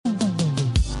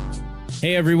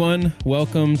Hey everyone,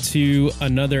 welcome to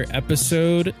another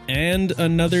episode and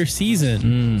another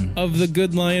season of the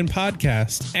Good Lion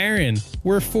Podcast. Aaron,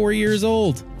 we're 4 years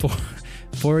old.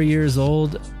 4 years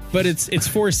old. But it's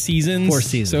 4 seasons. 4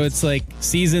 seasons. So it's like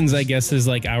seasons, I guess, is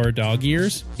like our dog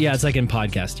years. Yeah, it's like in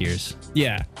podcast years.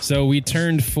 Yeah. So we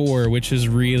turned 4, which is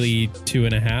really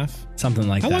 2.5. Something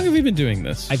like that. How long have we been doing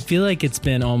this? I feel like it's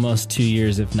been almost 2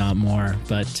 years, if not more,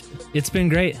 but it's been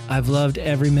great. I've loved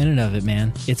every minute of it,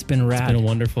 man. It's been rad. It's been a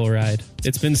wonderful ride.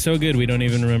 It's been so good, we don't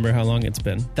even remember how long it's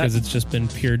been because it's just been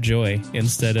pure joy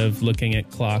instead of looking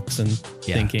at clocks and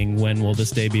thinking, when will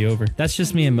this day be over? That's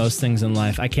just me in most things in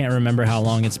life. I can't remember how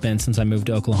long it's been since I moved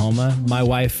to Oklahoma. My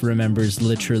wife remembers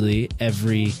literally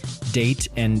every date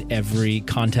and every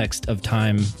context of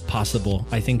time possible.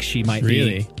 I think she might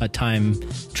be a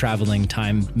traveling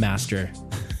time master.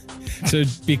 So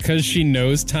because she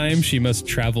knows time, she must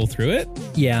travel through it?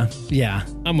 Yeah.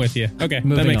 I'm with you. Okay,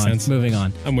 that makes sense. Moving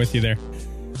on. I'm with you there.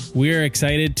 We are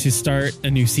excited to start a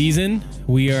new season.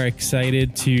 We are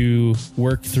excited to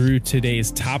work through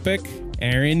today's topic.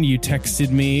 Aaron, you texted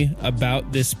me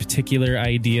about this particular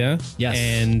idea. Yes.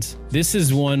 And this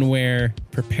is one where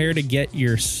prepare to get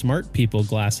your smart people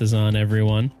glasses on,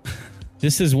 everyone.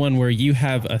 This is one where you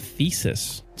have a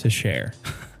thesis to share.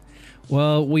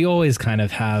 Well, we always kind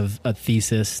of have a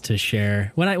thesis to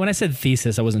share. When I said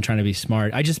thesis, I wasn't trying to be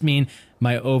smart. I just mean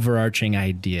my overarching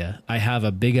idea. I have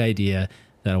a big idea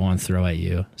that I want to throw at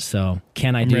you. So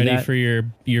can I do that? I'm ready for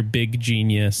your big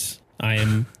genius. I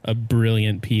am a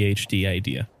brilliant PhD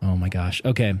idea. Oh my gosh.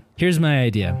 Okay, here's my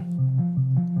idea.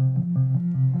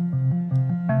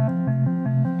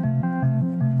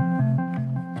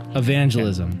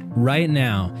 Evangelism. Okay. Right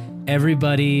now,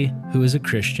 everybody who is a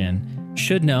Christian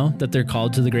should know that they're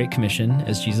called to the Great Commission.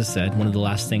 As Jesus said, one of the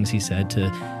last things he said to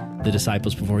the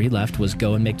disciples before he left was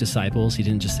go and make disciples. He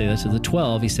didn't just say that to the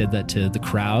 12. He said that to the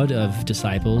crowd of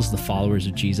disciples, the followers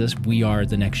of Jesus. We are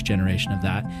the next generation of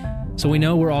that. So we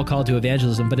know we're all called to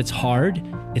evangelism, but it's hard.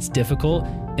 It's difficult.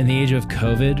 In the age of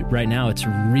COVID right now, it's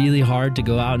really hard to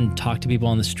go out and talk to people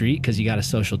on the street because you got to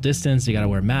social distance. You got to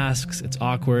wear masks. It's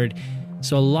awkward.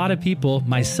 So a lot of people,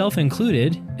 myself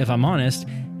included, if I'm honest,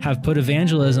 have put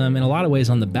evangelism in a lot of ways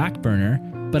on the back burner.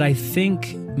 But I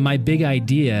think my big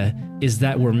idea is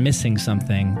that we're missing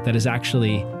something that is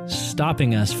actually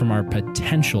stopping us from our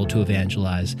potential to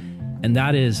evangelize. And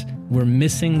that is we're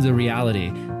missing the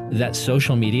reality that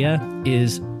social media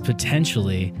is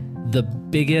potentially the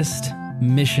biggest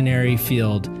missionary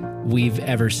field we've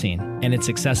ever seen. And it's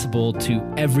accessible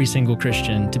to every single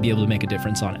Christian to be able to make a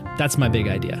difference on it. That's my big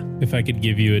idea. If I could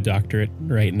give you a doctorate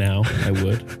right now, I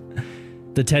would.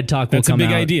 The TED Talk will come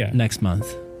out idea. Next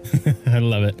month. I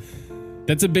love it.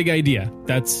 That's a big idea.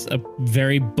 That's a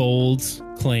very bold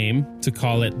claim to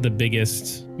call it the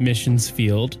biggest missions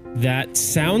field. That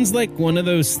sounds like one of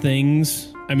those things.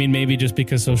 I mean, maybe just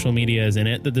because social media is in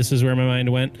it that this is where my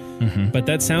mind went. Mm-hmm. But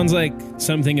that sounds like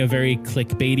something a very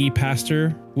clickbaity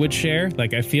pastor would share.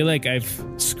 Like, I feel like I've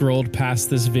scrolled past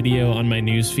this video on my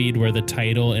newsfeed where the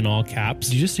title in all caps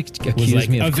Did you just accuse was like,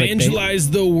 me of evangelize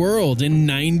clickbait? The world in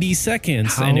 90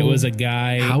 seconds. And it was a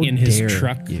guy in his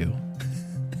truck.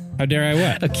 How dare I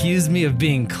what? Accuse me of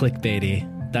being clickbaity.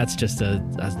 That's just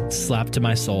a slap to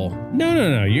my soul.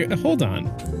 No. Hold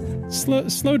on.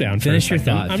 Slow down. Finish your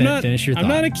thought. Finish your thought. I'm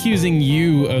not accusing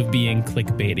you of being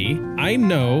clickbaity. I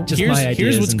know. Just my ideas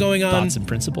here's what's going on. Thoughts and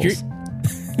principles.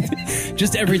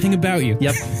 Just everything about you.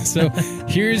 Yep. So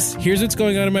here's what's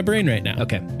going on in my brain right now.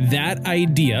 Okay. That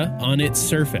idea on its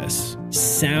surface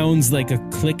sounds like a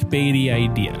clickbaity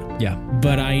idea. Yeah.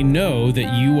 But I know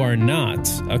that you are not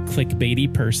a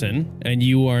clickbaity person, and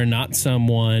you are not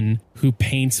someone who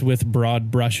paints with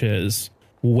broad brushes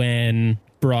when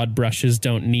broad brushes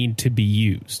don't need to be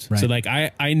used. Right. So like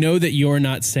I know that you're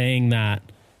not saying that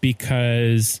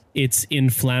because it's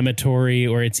inflammatory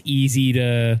or it's easy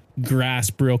to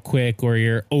grasp real quick or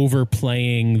you're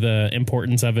overplaying the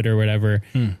importance of it or whatever.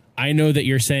 I know that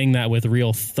you're saying that with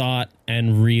real thought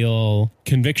and real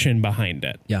conviction behind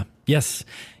it. Yeah. Yes,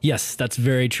 that's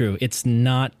very true. It's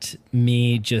not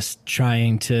me just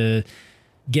trying to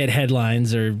get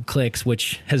headlines or clicks,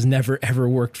 which has never, ever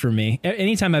worked for me.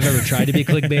 Anytime I've ever tried to be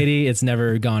clickbaity, it's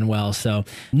never gone well. So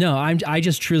no, I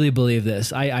just truly believe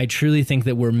this. I truly think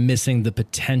that we're missing the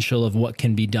potential of what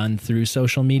can be done through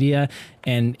social media.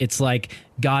 And it's like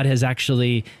God has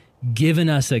actually given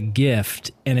us a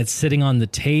gift and it's sitting on the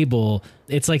table.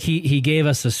 It's like he gave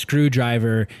us a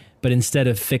screwdriver, but instead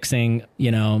of fixing,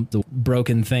 the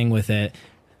broken thing with it,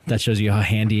 that shows you how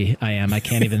handy I am. I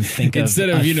can't even think of instead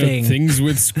of thing. Things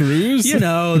with screws.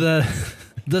 The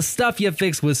The stuff you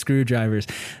fix with screwdrivers.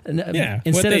 Yeah,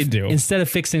 what they do. Instead of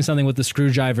fixing something with the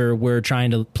screwdriver, we're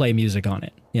trying to play music on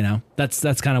it. You know, that's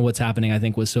kind of what's happening, I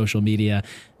think, with social media.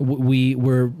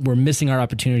 We're missing our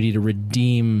opportunity to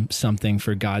redeem something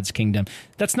for God's kingdom.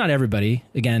 That's not everybody.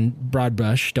 Again, broad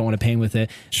brush, don't want to paint with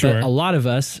it. Sure. But a lot of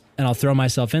us, and I'll throw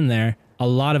myself in there, a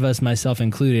lot of us, myself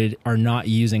included, are not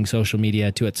using social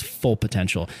media to its full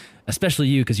potential. Especially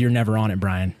you, because you're never on it,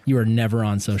 Brian. You are never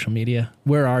on social media.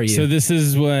 Where are you? So this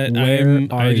is what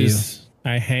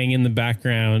I hang in the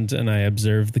background and I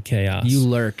observe the chaos. You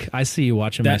lurk. I see you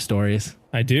watching my stories.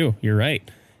 I do. You're right.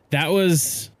 I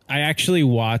actually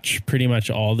watch pretty much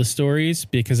all the stories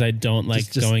because I don't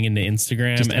like going into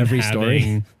Instagram just and every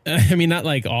story. I mean, not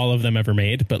like all of them ever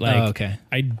made, but like, okay.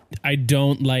 I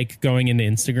don't like going into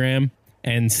Instagram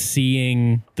and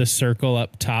seeing the circle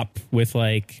up top with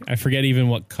like, I forget even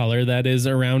what color that is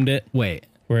around it. Wait.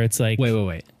 Where it's like,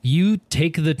 wait. You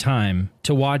take the time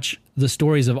to watch the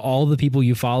stories of all the people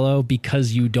you follow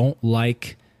because you don't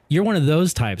like. You're one of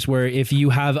those types where if you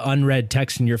have unread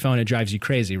text in your phone, it drives you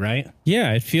crazy, right?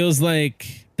 Yeah, it feels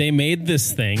like they made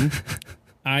this thing.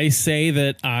 I say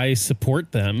that I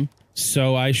support them,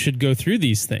 so I should go through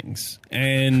these things.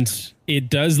 And it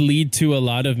does lead to a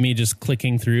lot of me just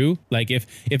clicking through. Like if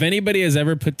anybody has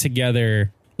ever put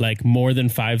together like more than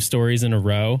 5 stories in a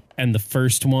row and the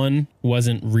first one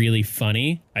wasn't really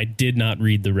funny, I did not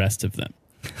read the rest of them.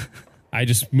 I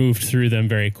just moved through them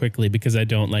very quickly because I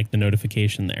don't like the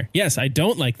notification there. Yes, I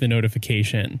don't like the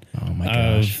notification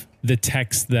of the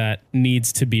text that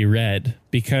needs to be read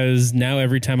because now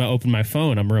every time I open my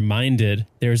phone, I'm reminded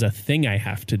there's a thing I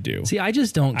have to do. See, I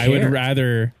just don't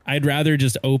care. I'd rather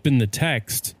just open the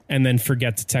text and then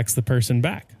forget to text the person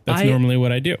back. That's normally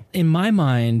what I do. In my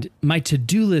mind, my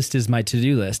to-do list is my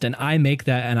to-do list and I make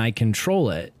that and I control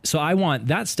it. So I want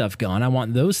that stuff gone. I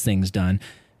want those things done.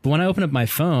 But when I open up my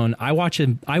phone, I watch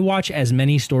as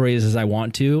many stories as I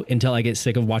want to until I get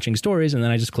sick of watching stories, and then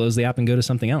I just close the app and go to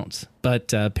something else.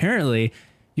 But apparently,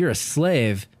 you're a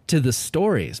slave to the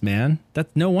stories, man. That's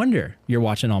no wonder you're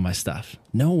watching all my stuff.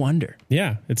 No wonder.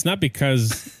 Yeah, it's not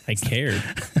because I cared.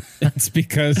 It's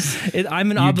because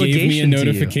I'm an obligation. Gave me a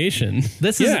notification.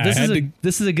 This is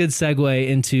a good segue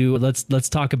into let's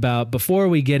talk about before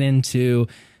we get into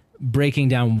breaking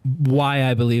down why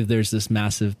I believe there's this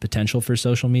massive potential for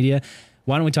social media.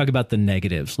 Why don't we talk about the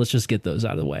negatives? Let's just get those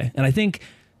out of the way. And I think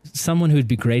someone who'd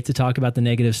be great to talk about the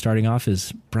negatives starting off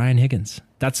is Brian Higgins.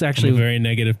 That's actually I'm a very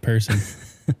negative person.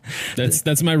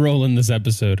 That's my role in this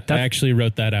episode. I actually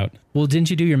wrote that out. Well,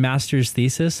 didn't you do your master's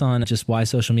thesis on just why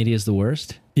social media is the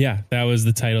worst? Yeah, that was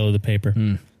the title of the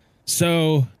paper.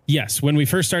 So, yes, when we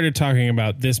first started talking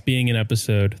about this being an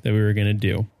episode that we were going to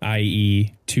do,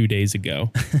 i.e. 2 days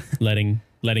ago, letting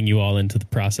you all into the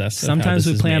process. Sometimes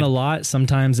we plan a lot.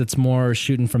 Sometimes it's more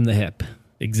shooting from the hip.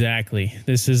 Exactly.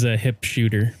 This is a hip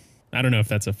shooter. I don't know if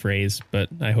that's a phrase, but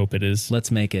I hope it is.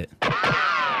 Let's make it.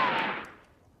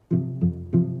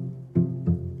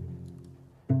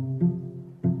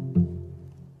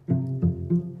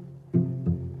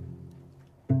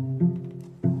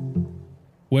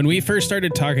 When we first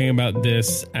started talking about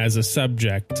this as a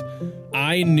subject,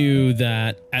 I knew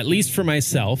that, at least for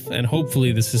myself, and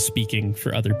hopefully this is speaking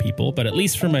for other people, but at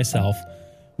least for myself,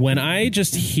 when I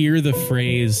just hear the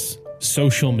phrase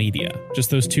social media, just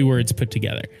those 2 words put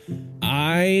together,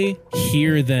 I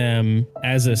hear them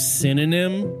as a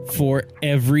synonym for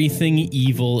everything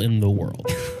evil in the world.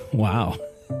 Wow.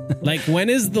 Like, when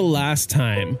is the last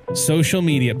time social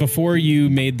media, before you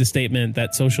made the statement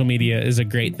that social media is a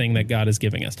great thing that God is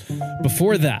giving us,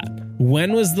 before that,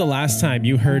 when was the last time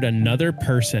you heard another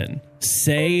person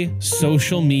say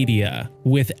social media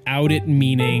without it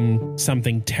meaning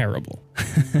something terrible?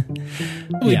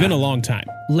 It's been a long time.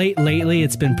 Lately,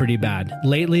 it's been pretty bad.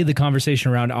 Lately, the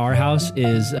conversation around our house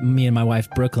is me and my wife,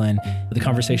 Brooklyn. The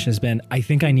conversation has been, I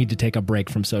think I need to take a break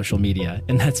from social media.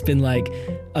 And that's been like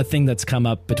a thing that's come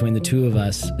up between the two of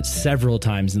us several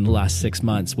times in the last 6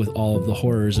 months with all of the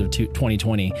horrors of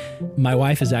 2020. My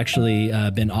wife has actually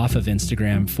been off of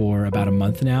Instagram for about a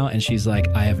month now. And she's like,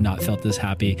 I have not felt this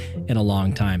happy in a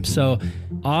long time. So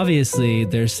obviously,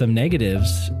 there's some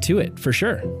negatives to it for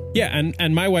sure. Yeah,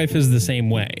 and my wife is the same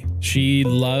way. She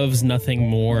loves nothing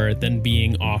more than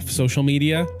being off social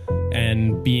media.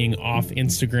 and being off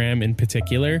Instagram in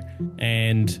particular,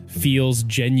 and feels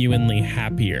genuinely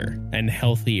happier and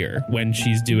healthier when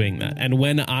she's doing that. And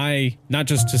when not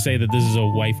just to say that this is a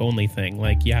wife only thing,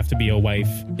 like you have to be a wife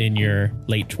in your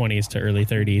late 20s to early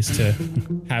 30s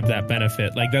to have that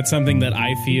benefit. Like that's something that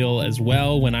I feel as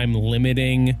well. When I'm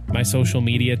limiting my social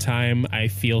media time, I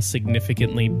feel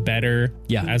significantly better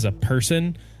as a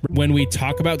person. When we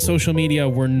talk about social media,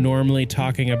 we're normally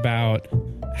talking about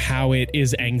how it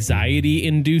is anxiety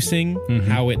inducing,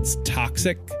 how it's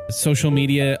toxic. Social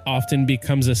media often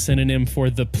becomes a synonym for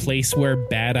the place where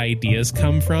bad ideas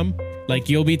come from. Like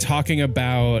you'll be talking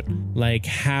about like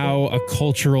how a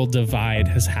cultural divide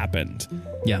has happened.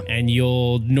 Yeah. And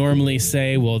you'll normally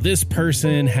say, well, this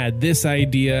person had this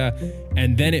idea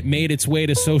and then it made its way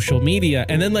to social media.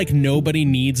 And then like nobody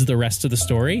needs the rest of the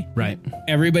story. Right.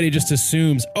 Everybody just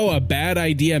assumes, oh, a bad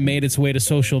idea made its way to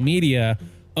social media.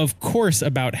 Of course,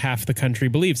 about half the country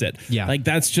believes it. Yeah. Like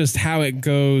that's just how it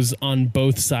goes on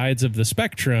both sides of the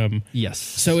spectrum. Yes.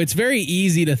 So it's very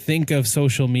easy to think of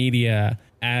social media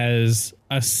as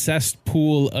a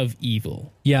cesspool of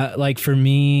evil. Yeah, like for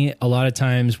me, a lot of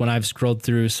times when I've scrolled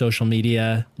through social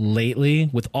media lately,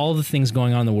 with all the things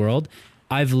going on in the world,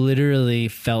 I've literally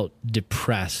felt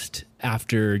depressed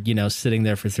after, sitting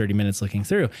there for 30 minutes looking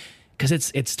through, because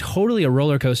it's totally a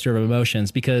roller coaster of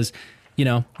emotions. Because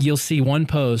you'll see one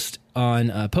post on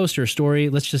a poster story.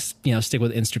 Let's just, stick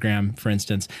with Instagram, for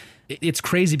instance. It's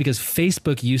crazy because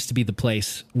Facebook used to be the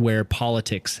place where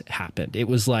politics happened. It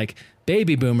was like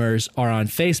baby boomers are on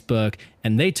Facebook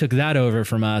and they took that over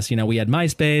from us. We had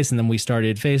MySpace and then we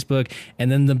started Facebook,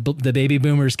 and then the baby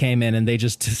boomers came in and they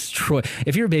just destroyed.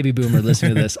 If you're a baby boomer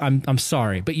listening to this, I'm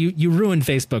sorry, but you ruined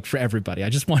Facebook for everybody. I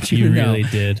just want you to know. You really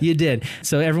did. You did.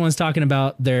 So everyone's talking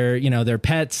about their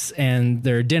pets and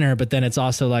their dinner, but then it's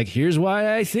also like, here's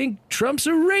why I think Trump's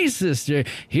a racist.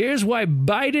 Here's why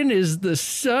Biden is the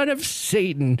son of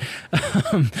Satan.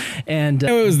 And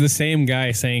it was the same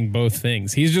guy saying both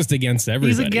things. He's just against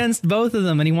everybody. He's against both of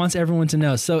them, and he wants everyone to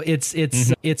know. So it's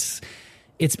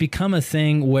become a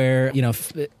thing where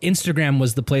Instagram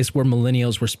was the place where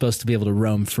millennials were supposed to be able to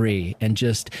roam free and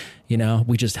just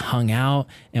we just hung out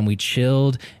and we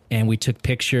chilled and we took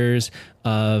pictures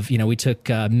of we took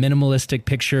minimalistic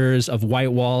pictures of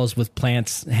white walls with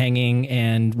plants hanging,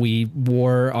 and we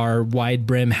wore our wide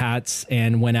brim hats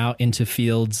and went out into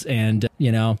fields, and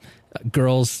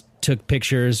girls took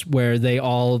pictures where they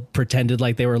all pretended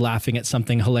like they were laughing at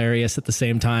something hilarious at the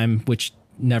same time, which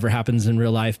never happens in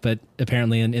real life, but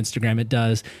apparently in Instagram it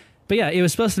does. But yeah, it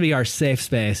was supposed to be our safe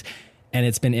space, and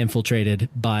it's been infiltrated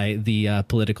by the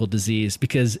political disease,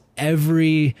 because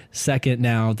every second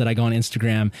now that I go on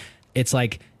Instagram, it's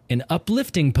like an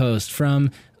uplifting post from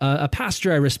a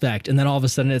pastor I respect, and then all of a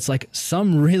sudden it's like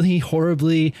some really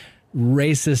horribly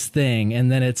racist thing, and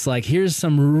then it's like here's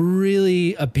some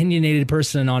really opinionated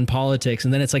person on politics,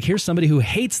 and then it's like here's somebody who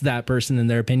hates that person in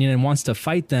their opinion and wants to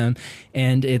fight them.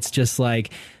 And it's just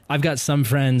like, I've got some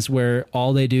friends where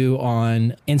all they do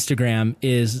on Instagram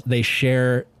is they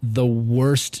share the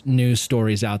worst news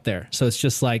stories out there. So it's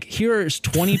just like, here's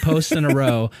 20 posts in a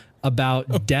row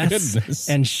about deaths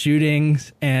and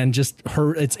shootings and just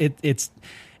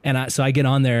so I get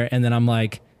on there and then I'm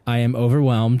like, I am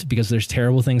overwhelmed because there's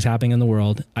terrible things happening in the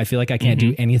world. I feel like I can't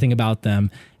do anything about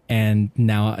them. And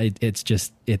now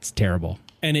it's terrible.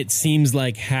 And it seems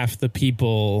like half the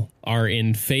people are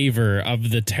in favor of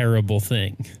the terrible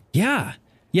thing. Yeah.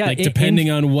 Yeah. Like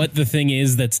depending on what the thing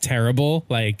is that's terrible,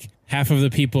 like half of the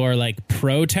people are like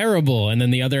pro terrible, and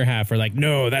then the other half are like,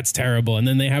 no, that's terrible. And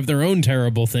then they have their own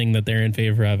terrible thing that they're in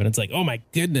favor of. And it's like, oh my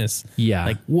goodness. Yeah.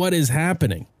 Like what is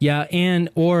happening? Yeah.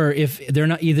 Or if they're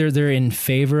not, either they're in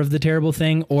favor of the terrible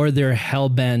thing or they're hell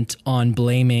bent on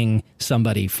blaming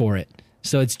somebody for it.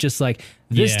 So it's just like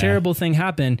this terrible thing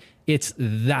happened. It's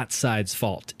that side's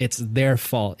fault. It's their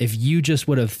fault. If you just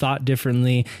would have thought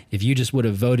differently, if you just would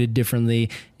have voted differently,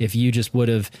 if you just would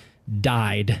have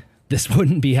died, this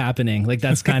wouldn't be happening. Like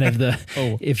that's kind of the,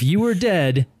 if you were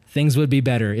dead, things would be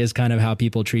better, is kind of how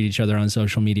people treat each other on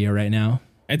social media right now.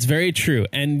 It's very true.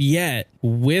 And yet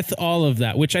with all of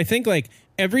that, which I think like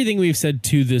everything we've said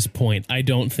to this point, I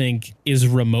don't think is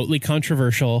remotely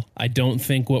controversial. I don't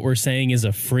think what we're saying is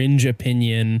a fringe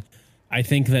opinion. I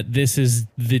think that this is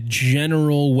the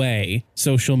general way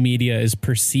social media is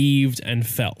perceived and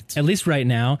felt. At least right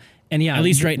now. And yeah, at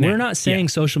least right now. We're not saying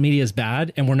social media is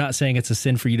bad, and we're not saying it's a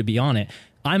sin for you to be on it.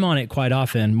 I'm on it quite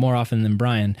often, more often than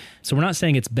Brian. So we're not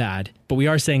saying it's bad, but we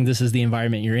are saying this is the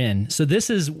environment you're in. So this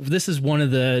is one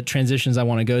of the transitions I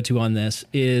want to go to on this,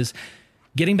 is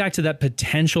getting back to that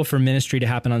potential for ministry to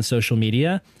happen on social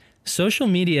media. Social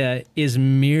media is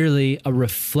merely a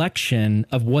reflection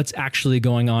of what's actually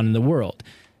going on in the world.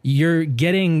 You're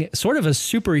getting sort of a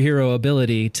superhero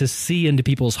ability to see into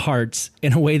people's hearts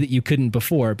in a way that you couldn't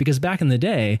before. Because back in the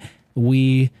day,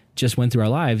 we just went through our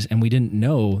lives and we didn't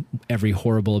know every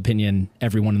horrible opinion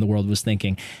everyone in the world was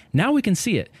thinking. Now we can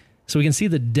see it. So we can see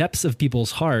the depths of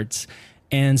people's hearts.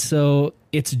 And so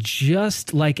it's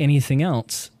just like anything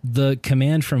else. The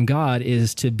command from God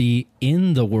is to be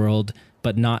in the world,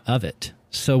 but not of it.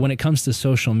 So when it comes to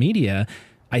social media,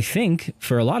 I think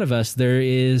for a lot of us, there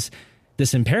is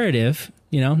this imperative,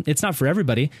 it's not for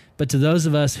everybody, but to those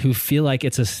of us who feel like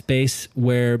it's a space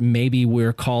where maybe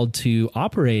we're called to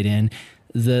operate in,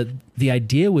 the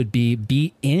idea would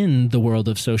be in the world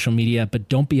of social media, but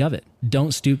don't be of it.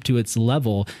 Don't stoop to its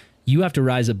level. You have to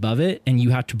rise above it, and you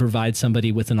have to provide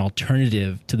somebody with an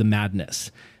alternative to the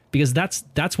madness. Because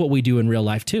that's what we do in real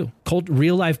life too.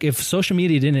 Real life, if social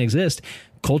media didn't exist,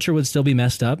 culture would still be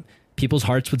messed up. People's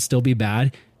hearts would still be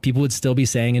bad. People would still be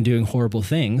saying and doing horrible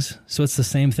things. So it's the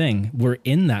same thing. We're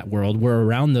in that world. We're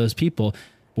around those people,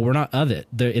 but we're not of it.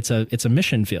 It's a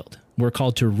mission field. We're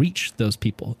called to reach those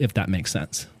people, if that makes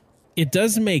sense. It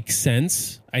does make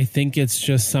sense. I think it's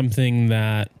just something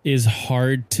that is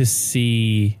hard to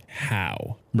see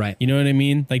how. Right. You know what I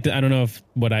mean? Like, I don't know if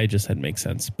what I just said makes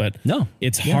sense, but no,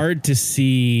 it's hard to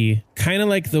see, kind of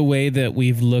like the way that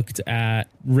we've looked at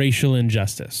racial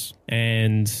injustice.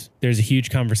 And there's a huge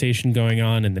conversation going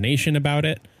on in the nation about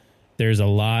it. There's a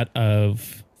lot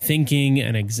of thinking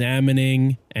and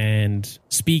examining and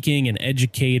speaking and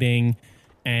educating.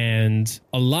 And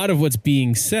a lot of what's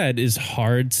being said is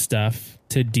hard stuff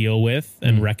to deal with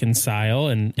and reconcile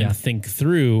and think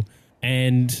through.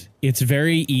 And it's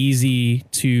very easy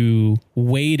to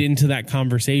wade into that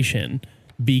conversation,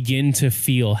 begin to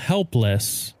feel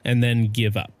helpless, and then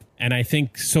give up. And I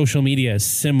think social media is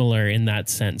similar in that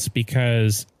sense,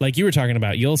 because like you were talking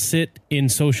about, you'll sit in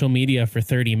social media for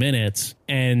 30 minutes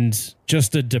and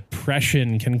just a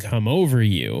depression can come over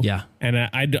you. Yeah. And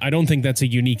I don't think that's a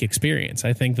unique experience.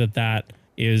 I think that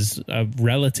is a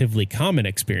relatively common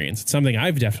experience. It's something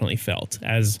I've definitely felt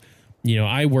as,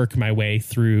 I work my way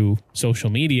through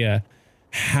social media.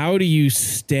 How do you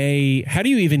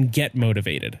even get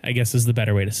motivated, I guess is the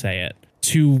better way to say it,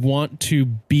 to want to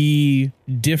be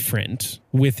different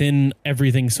within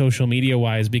everything social media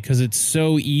wise? Because it's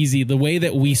so easy. The way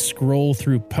that we scroll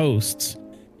through posts,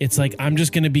 it's like, I'm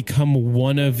just going to become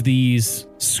one of these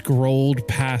scrolled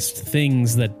past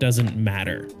things that doesn't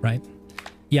matter. Right.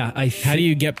 Yeah. How do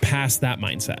you get past that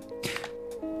mindset?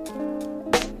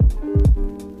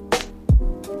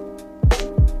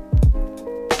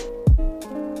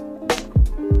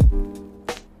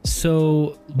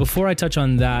 So before I touch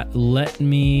on that, let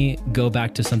me go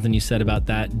back to something you said about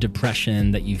that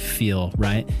depression that you feel,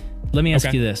 right? Let me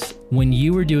ask you this. When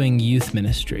you were doing youth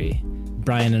ministry,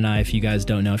 Brian and I, if you guys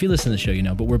don't know, if you listen to the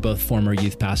show, but we're both former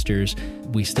youth pastors.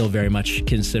 We still very much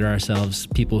consider ourselves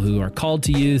people who are called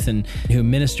to youth and who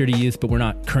minister to youth, but we're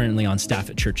not currently on staff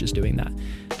at churches doing that.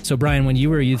 So Brian, when you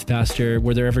were a youth pastor,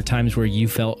 were there ever times where you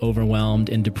felt overwhelmed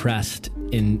and depressed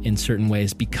in certain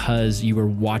ways because you were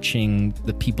watching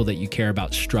the people that you care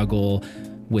about struggle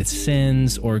with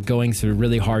sins or going through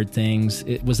really hard things?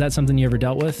 Was that something you ever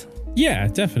dealt with? Yeah,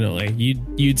 definitely.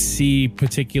 You'd see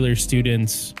particular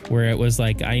students where it was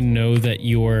like, I know that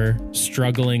you're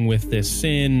struggling with this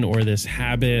sin or this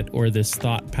habit or this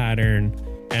thought pattern,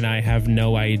 and I have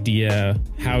no idea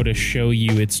how to show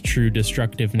you its true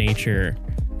destructive nature.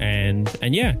 And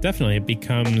yeah, definitely it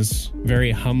becomes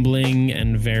very humbling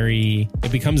and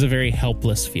it becomes a very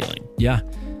helpless feeling. Yeah.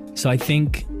 So I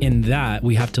think in that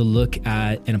we have to look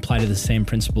at and apply to the same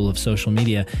principle of social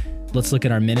media. Let's look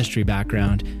at our ministry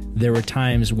background. There were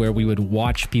times where we would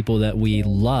watch people that we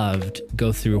loved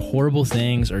go through horrible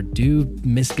things or do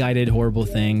misguided, horrible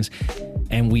things.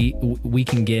 And we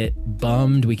can get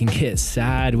bummed, we can get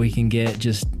sad, we can get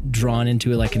just drawn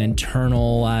into it like an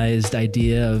internalized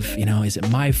idea of, is it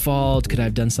my fault? Could I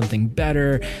have done something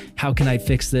better? How can I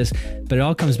fix this? But it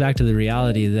all comes back to the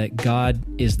reality that God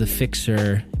is the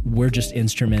fixer. We're just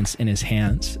instruments in his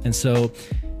hands. And so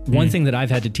one thing that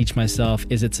I've had to teach myself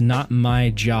is it's not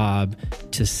my job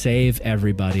to save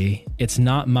everybody. It's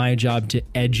not my job to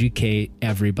educate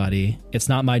everybody. It's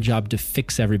not my job to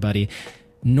fix everybody,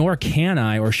 nor can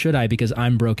I or should I, because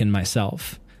I'm broken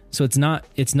myself. So it's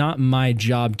not my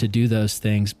job to do those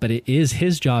things, but it is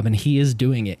his job, and he is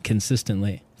doing it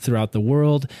consistently throughout the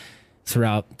world,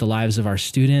 throughout the lives of our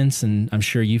students. And I'm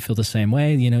sure you feel the same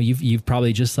way. You've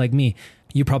probably, just like me,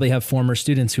 you probably have former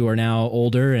students who are now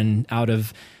older and out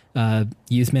of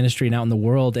youth ministry and out in the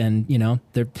world. And,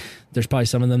 there's probably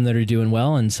some of them that are doing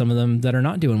well and some of them that are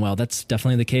not doing well. That's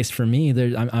definitely the case for me.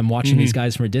 I'm watching these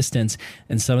guys from a distance,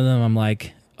 and some of them I'm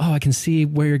like, oh, I can see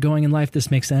where you're going in life. This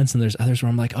makes sense. And there's others where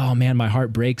I'm like, oh man, my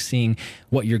heart breaks seeing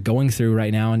what you're going through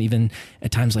right now. And even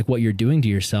at times like what you're doing to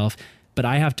yourself. But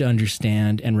I have to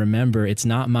understand and remember, it's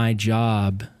not my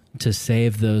job to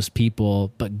save those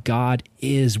people, but God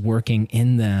is working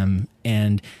in them,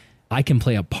 and I can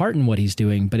play a part in what he's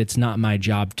doing, but it's not my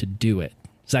job to do it.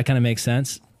 Does that kind of make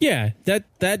sense? Yeah,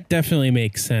 that definitely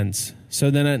makes sense. So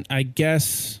then I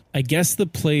guess the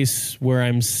place where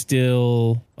I'm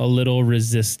still a little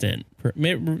resistant,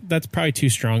 that's probably too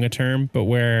strong a term, but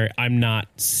where I'm not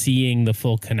seeing the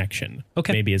full connection,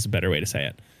 maybe is a better way to say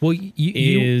it. Well,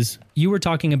 you were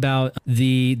talking about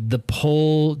the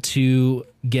pull to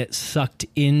get sucked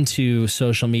into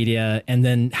social media, and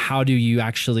then how do you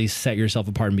actually set yourself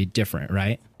apart and be different,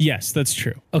 right? Yes, that's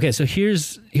true. Okay, so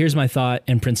here's my thought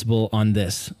and principle on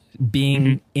this.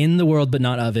 Being in the world but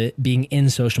not of it, being in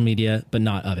social media but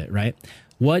not of it, right?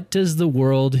 What does the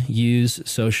world use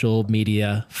social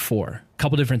media for? A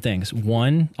couple different things.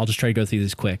 One, I'll just try to go through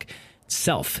this quick.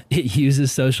 Self. It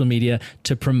uses social media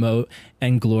to promote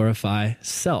and glorify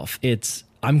self.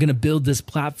 I'm going to build this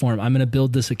platform. I'm going to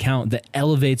build this account that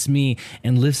elevates me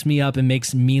and lifts me up and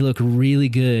makes me look really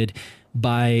good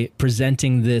by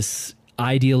presenting this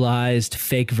idealized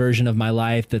fake version of my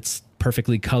life that's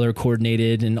perfectly color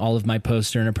coordinated, and all of my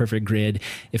posts are in a perfect grid.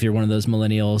 If you're one of those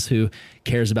millennials who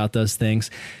cares about those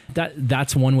things,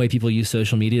 that's one way people use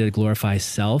social media to glorify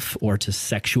self or to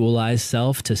sexualize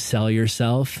self, to sell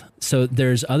yourself. So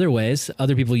there's other ways.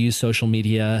 Other people use social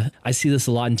media. I see this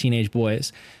a lot in teenage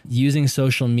boys using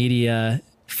social media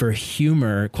for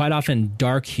humor, quite often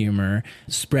dark humor,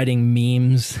 spreading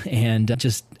memes and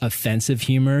just offensive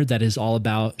humor that is all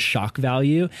about shock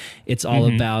value. It's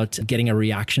all about getting a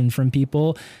reaction from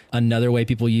people. Another way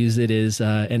people use it is,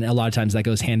 and a lot of times that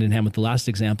goes hand in hand with the last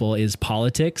example, is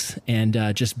politics and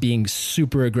just being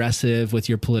super aggressive with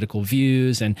your political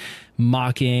views and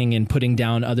mocking and putting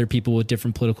down other people with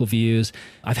different political views.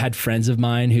 I've had friends of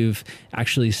mine who've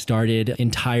actually started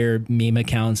entire meme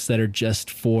accounts that are just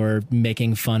for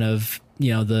making fun of,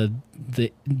 the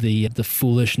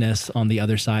foolishness on the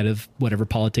other side of whatever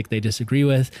politic they disagree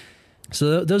with.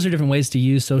 So those are different ways to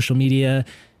use social media,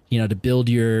 to build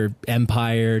your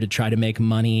empire, to try to make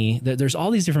money. There's all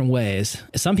these different ways.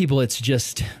 Some people, it's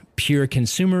just pure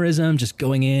consumerism, just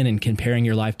going in and comparing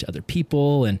your life to other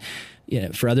people. And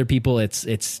for other people,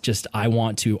 it's just, I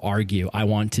want to argue. I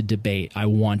want to debate. I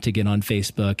want to get on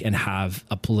Facebook and have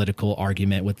a political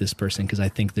argument with this person because I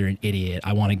think they're an idiot.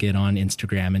 I want to get on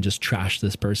Instagram and just trash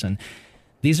this person.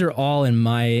 These are all, in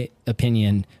my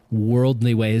opinion,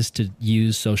 worldly ways to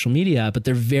use social media, but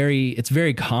it's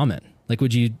very common. Like,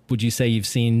 would you say you've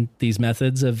seen these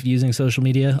methods of using social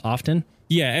media often?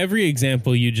 Yeah, every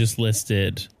example you just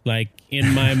listed, like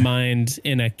in my mind,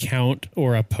 an account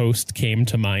or a post came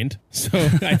to mind. So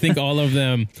I think all of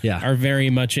them are very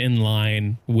much in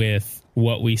line with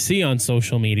what we see on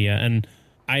social media. And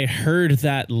I heard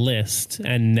that list,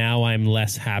 and now I'm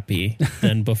less happy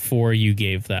than before you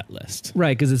gave that list.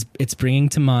 Right, because it's bringing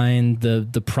to mind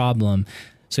the problem.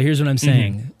 So here's what I'm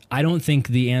saying. I don't think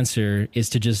the answer is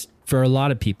to just, for a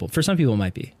lot of people, for some people it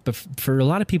might be, but for a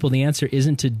lot of people, the answer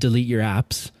isn't to delete your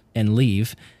apps and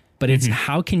leave, but it's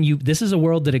how can you, this is a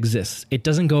world that exists. It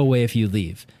doesn't go away if you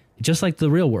leave, just like the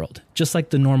real world, just like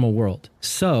the normal world.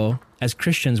 So as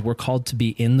Christians, we're called to be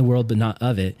in the world, but not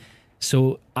of it.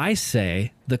 So I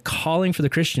say the calling for the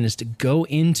Christian is to go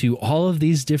into all of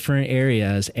these different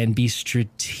areas and be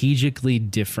strategically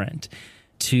different,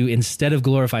 to, instead of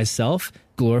glorify self,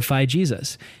 glorify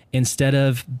Jesus. Instead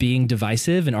of being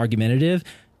divisive and argumentative,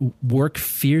 work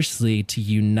fiercely to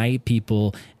unite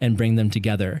people and bring them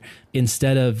together.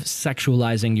 Instead of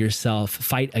sexualizing yourself,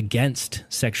 fight against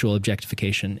sexual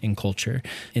objectification in culture.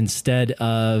 Instead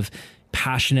of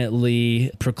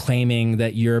passionately proclaiming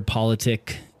that your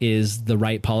politic is the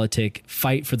right politic,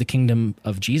 fight for the kingdom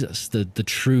of Jesus, the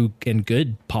true and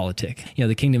good politic.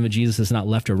 The kingdom of Jesus is not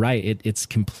left or right. It's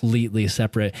completely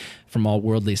separate from all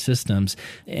worldly systems.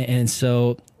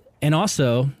 And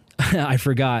also, I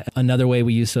forgot, another way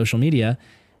we use social media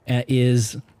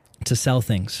is to sell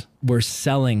things. We're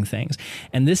selling things.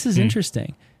 And this is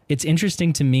interesting. It's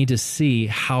interesting to me to see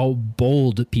how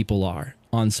bold people are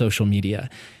on social media.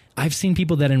 I've seen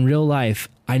people that in real life,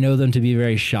 I know them to be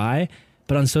very shy,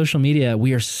 but on social media,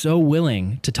 we are so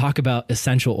willing to talk about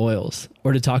essential oils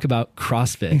or to talk about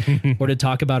CrossFit or to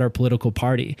talk about our political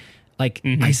party. Like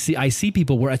I see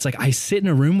people where it's like I sit in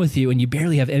a room with you and you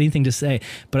barely have anything to say.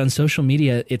 But on social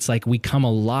media, it's like we come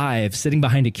alive sitting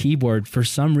behind a keyboard. For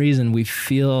some reason, we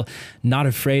feel not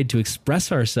afraid to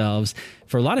express ourselves.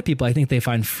 For a lot of people, I think they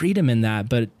find freedom in that.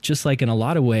 But just like in a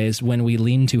lot of ways, when we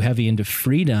lean too heavy into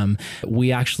freedom,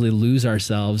 we actually lose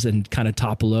ourselves and kind of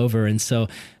topple over. And so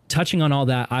touching on all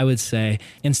that, I would say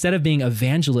instead of being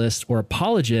evangelists or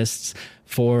apologists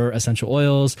for essential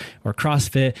oils or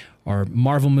CrossFit or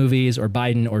Marvel movies or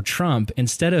Biden or Trump,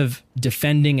 instead of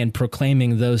defending and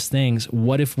proclaiming those things,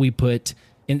 what if we took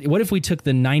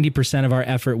the 90% of our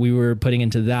effort we were putting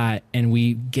into that and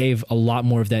we gave a lot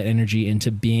more of that energy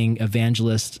into being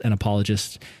evangelists and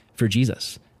apologists for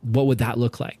Jesus? What would that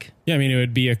look like? Yeah, I mean, it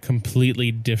would be a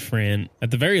completely different,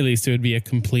 at the very least, it would be a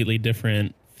completely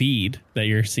different feed that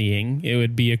you're seeing. It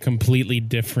would be a completely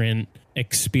different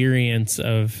experience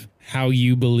of how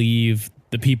you believe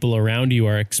the people around you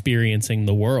are experiencing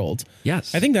the world.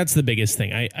 Yes. I think that's the biggest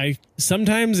thing. I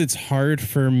sometimes it's hard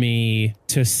for me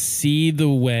to see the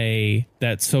way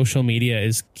that social media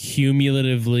is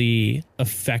cumulatively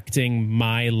affecting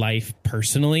my life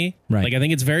personally. Right. Like, I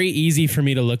think it's very easy for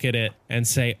me to look at it and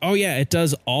say, oh yeah, it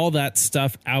does all that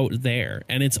stuff out there.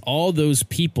 And it's all those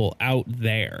people out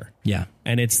there. Yeah.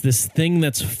 And it's this thing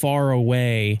that's far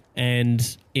away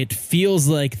and it feels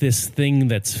like this thing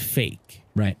that's fake.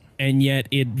 Right. And yet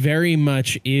it very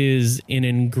much is an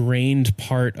ingrained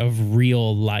part of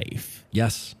real life.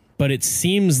 Yes. But it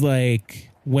seems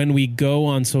like when we go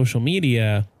on social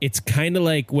media, it's kind of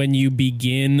like when you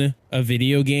begin a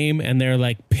video game and they're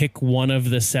like, pick one of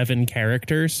the 7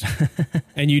 characters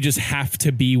and you just have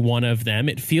to be one of them.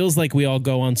 It feels like we all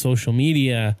go on social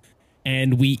media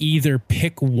and we either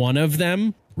pick one of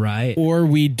them, right, or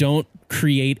we don't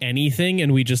create anything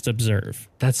and we just observe.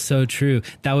 That's so true.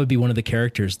 That would be one of the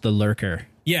characters, the lurker.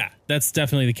 Yeah, that's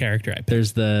definitely the character I picked.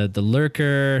 There's the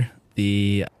lurker,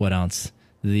 what else?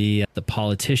 The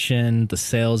politician, the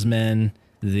salesman,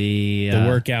 the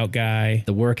workout guy,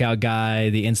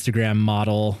 the Instagram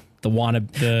model,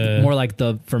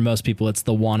 for most people, it's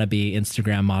the wannabe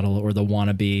Instagram model or the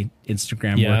wannabe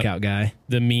Instagram workout guy.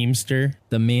 The memester.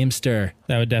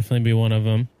 That would definitely be one of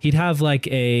them. He'd have like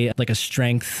a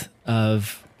strength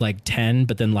of like 10,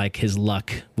 but then like his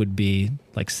luck would be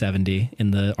like 70 in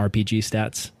the RPG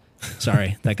stats.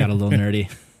 Sorry, that got a little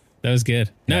nerdy. That was good.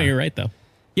 No, Yeah. You're right though.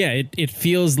 Yeah, it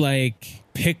feels like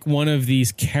pick one of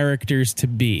these characters to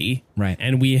be. Right.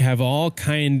 And we have all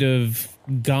kind of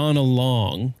gone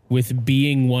along with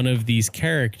being one of these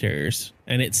characters.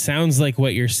 And it sounds like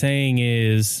what you're saying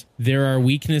is there are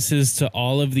weaknesses to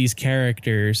all of these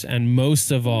characters. And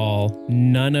most of all,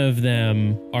 none of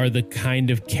them are the kind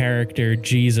of character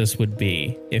Jesus would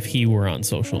be if he were on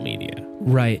social media.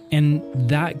 Right. And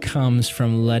that comes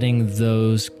from letting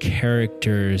those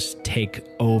characters take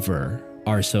over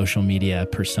our social media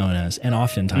personas. And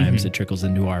oftentimes it trickles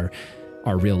into our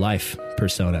real life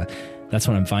persona. That's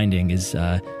what I'm finding is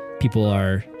people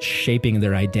are shaping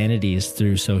their identities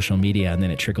through social media, and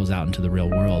then it trickles out into the real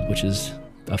world, which is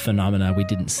a phenomena we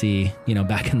didn't see,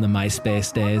 back in the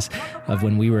MySpace days of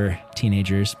when we were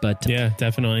teenagers. But yeah,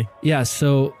 definitely. Yeah.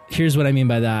 So here's what I mean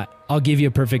by that. I'll give you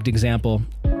a perfect example.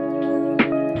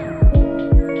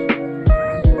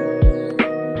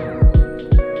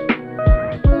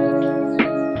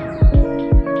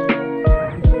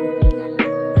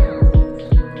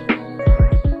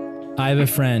 I have a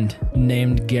friend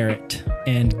named Garrett,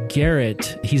 and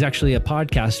Garrett, he's actually a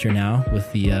podcaster now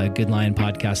with the Good Lion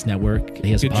Podcast Network.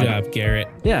 He has Good job, Garrett.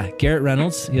 Yeah, Garrett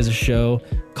Reynolds. He has a show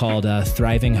called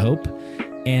Thriving Hope,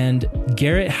 and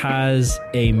Garrett has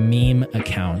a meme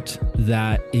account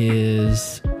that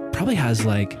probably has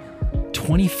like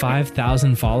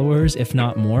 25,000 followers, if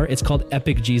not more. It's called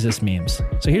Epic Jesus Memes.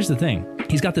 So here's the thing.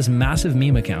 He's got this massive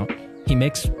meme account. He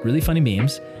makes really funny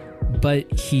memes, but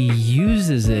he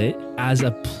uses it as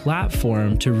a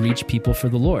platform to reach people for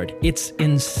the Lord. It's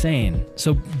insane.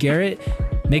 So Garrett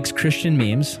makes Christian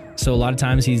memes. So a lot of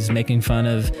times he's making fun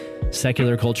of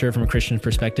secular culture from a Christian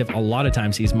perspective. A lot of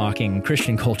times he's mocking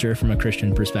Christian culture from a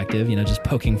Christian perspective, just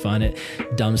poking fun at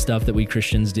dumb stuff that we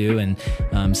Christians do. And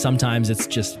sometimes it's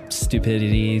just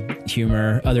stupidity,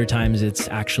 humor. Other times it's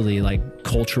actually like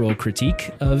cultural critique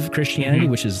of Christianity,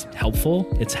 which is helpful.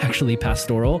 It's actually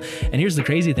pastoral. And here's the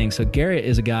crazy thing. So Garrett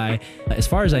is a guy, as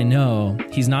far as I know,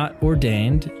 he's not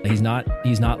ordained. He's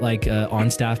not like on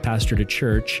staff pastor at a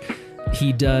church.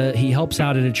 He helps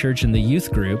out at a church in the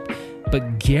youth group.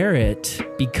 But Garrett,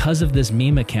 because of this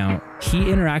meme account, he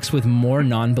interacts with more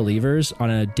non-believers on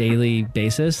a daily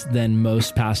basis than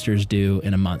most pastors do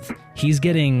in a month. He's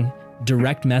getting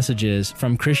direct messages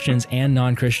from Christians and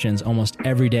non-Christians almost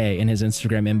every day in his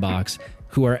Instagram inbox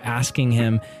who are asking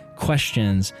him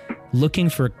questions, looking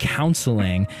for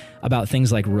counseling about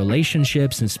things like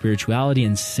relationships and spirituality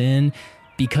and sin,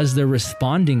 because they're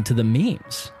responding to the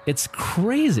memes. It's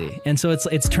crazy. And so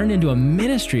it's turned into a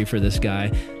ministry for this guy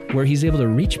where he's able to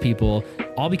reach people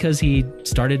all because he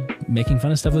started making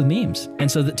fun of stuff with memes. And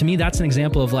so to me, that's an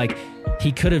example of like,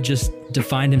 he could have just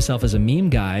defined himself as a meme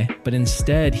guy, but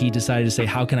instead he decided to say,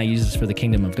 how can I use this for the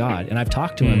kingdom of God? And I've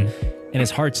talked to him and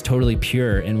his heart's totally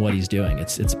pure in what he's doing.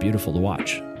 It's beautiful to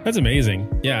watch. That's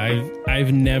amazing. Yeah,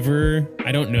 I've never,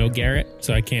 I don't know Garrett,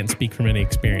 so I can't speak from any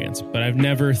experience, but I've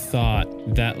never thought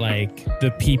that like the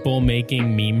people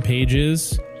making meme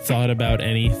pages thought about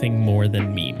anything more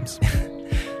than memes.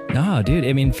 No, dude.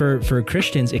 I mean, for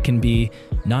Christians, it can be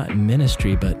not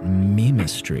ministry, but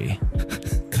memistry.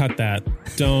 Cut that.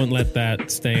 Don't let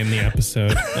that stay in the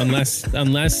episode.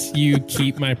 Unless you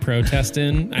keep my protest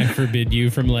in, I forbid you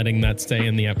from letting that stay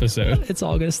in the episode. It's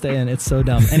all going to stay in. It's so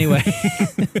dumb. Anyway,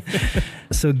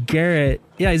 so Garrett,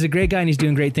 yeah, he's a great guy and he's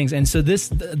doing great things. And so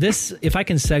this, if I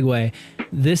can segue,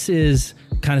 this is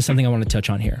kind of something I want to touch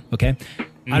on here. Okay.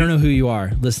 I don't know who you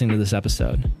are listening to this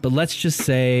episode, but let's just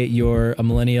say you're a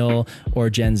millennial or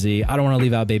Gen Z. I don't want to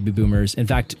leave out baby boomers. In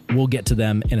fact, we'll get to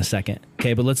them in a second.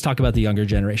 Okay, but let's talk about the younger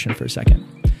generation for a second.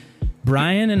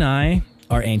 Brian and I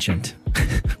are ancient.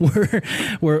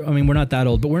 we're not that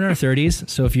old, but we're in our 30s.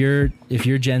 So if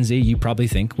you're Gen Z, you probably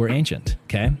think we're ancient.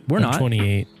 Okay, we're not. I'm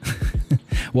 28.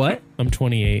 What? I'm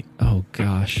 28. Oh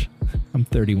gosh. I'm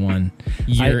 31.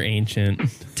 You're ancient.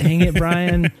 Dang it,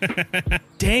 Brian.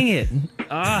 Dang it.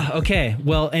 Okay.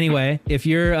 Well, anyway, if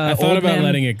you're I thought about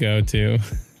letting it go too.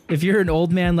 If you're an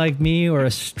old man like me or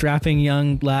a strapping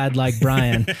young lad like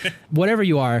Brian, whatever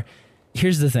you are,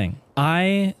 here's the thing.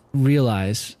 I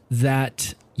realize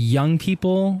that young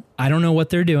people, I don't know what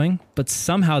they're doing, but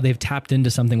somehow they've tapped into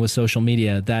something with social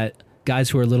media that guys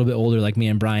who are a little bit older like me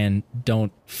and Brian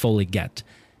don't fully get.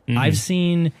 Mm-hmm. I've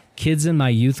seen kids in my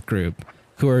youth group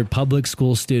who are public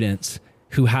school students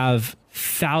who have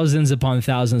thousands upon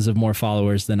thousands of more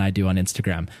followers than I do on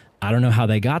Instagram. I don't know how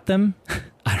they got them.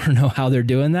 I don't know how they're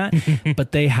doing that,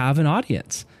 but they have an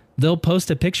audience. They'll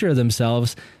post a picture of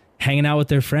themselves hanging out with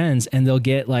their friends and they'll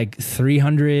get like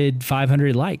 300,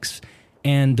 500 likes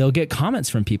and they'll get comments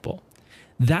from people.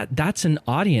 That's an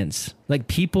audience. Like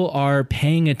people are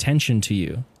paying attention to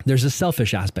you. There's a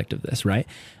selfish aspect of this, right?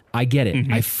 I get it.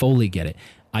 Mm-hmm. I fully get it.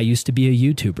 I used to be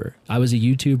a YouTuber. I was a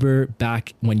YouTuber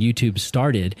back when YouTube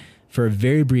started for a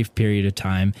very brief period of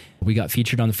time. We got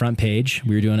featured on the front page.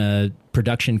 We were doing a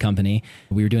production company.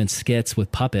 We were doing skits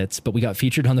with puppets, but we got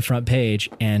featured on the front page.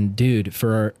 And dude,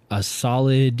 for a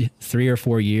solid 3 or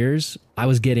 4 years, I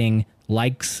was getting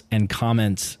likes and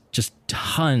comments, just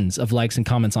tons of likes and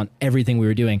comments on everything we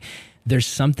were doing. There's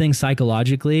something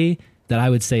psychologically that I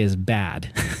would say is bad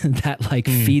that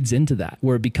feeds into that,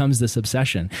 where it becomes this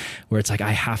obsession where it's like,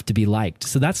 I have to be liked.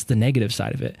 So that's the negative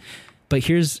side of it. But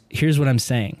here's what I'm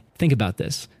saying. Think about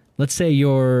this. Let's say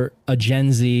you're a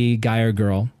Gen Z guy or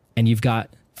girl and you've got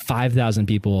 5,000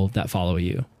 people that follow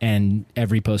you and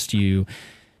every post you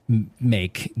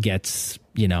make gets,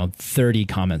 30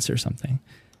 comments or something.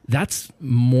 That's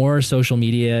more social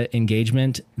media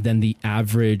engagement than the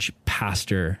average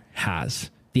pastor has.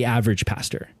 The average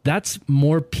pastor. That's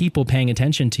more people paying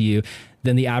attention to you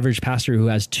than the average pastor who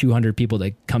has 200 people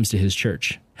that comes to his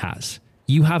church has.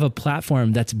 You have a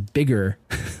platform that's bigger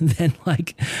than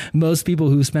most people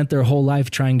who spent their whole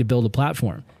life trying to build a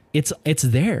platform. It's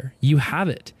there. You have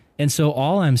it. And so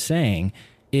all I'm saying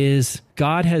is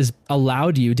God has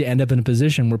allowed you to end up in a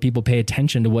position where people pay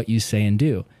attention to what you say and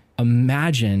do.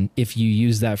 Imagine if you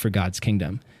use that for God's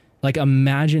kingdom.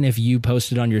 Imagine if you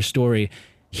posted on your story,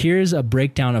 here's a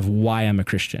breakdown of why I'm a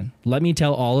Christian. Let me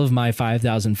tell all of my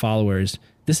 5,000 followers,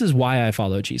 this is why I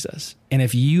follow Jesus. And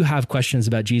if you have questions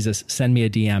about Jesus, send me a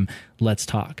DM. Let's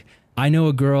talk. I know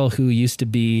a girl who used to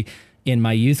be in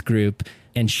my youth group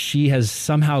and she has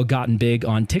somehow gotten big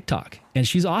on TikTok and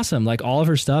she's awesome. All of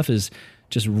her stuff is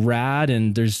just rad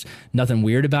and there's nothing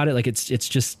weird about it. It's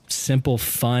just simple,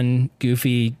 fun,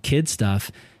 goofy kid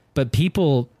stuff. But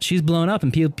she's blown up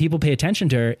and people pay attention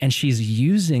to her and she's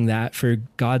using that for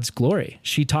God's glory.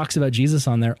 She talks about Jesus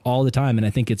on there all the time. And I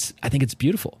think it's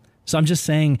beautiful. So I'm just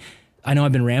saying, I know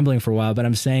I've been rambling for a while, but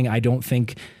I'm saying, I don't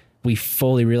think we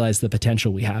fully realize the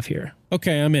potential we have here.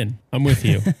 Okay. I'm in. I'm with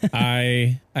you.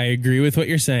 I agree with what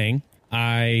you're saying.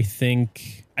 I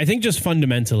think just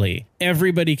fundamentally,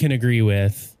 everybody can agree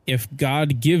with if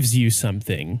God gives you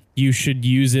something, you should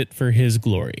use it for his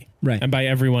glory. Right. And by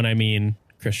everyone, I mean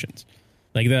Christians.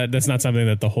 That's not something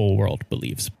that the whole world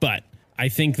believes. But I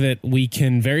think that we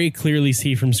can very clearly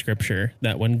see from Scripture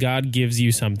that when God gives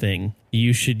you something,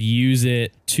 you should use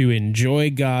it to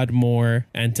enjoy God more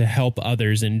and to help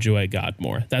others enjoy God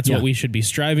more. That's what we should be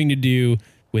striving to do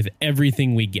with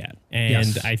everything we get.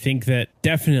 And I think that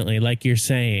definitely, like you're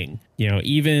saying,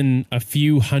 even a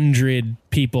few hundred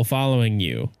people following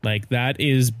you, like that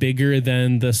is bigger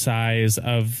than the size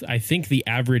of, I think, the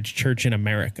average church in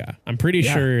America. I'm pretty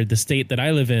sure the state that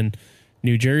I live in,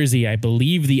 New Jersey, I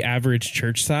believe the average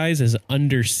church size is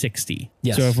under 60.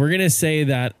 Yes. So if we're going to say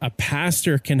that a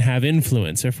pastor can have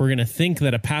influence, if we're going to think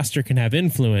that a pastor can have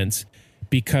influence,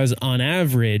 because on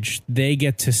average, they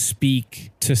get to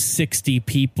speak to 60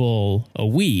 people a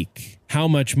week, how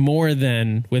much more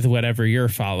than with whatever your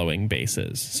following base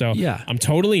is? So I'm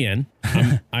totally in.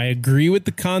 I agree with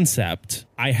the concept.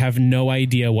 I have no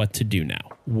idea what to do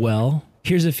now. Well,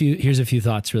 here's a few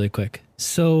thoughts really quick.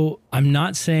 So I'm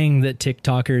not saying that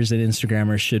TikTokers and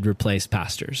Instagrammers should replace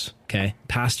pastors. Okay.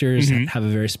 Pastors have a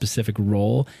very specific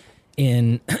role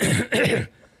in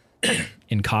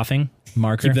coughing.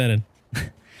 Marker. Keep that in.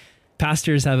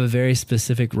 Pastors have a very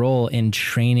specific role in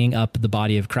training up the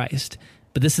body of Christ.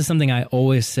 But this is something I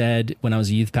always said when I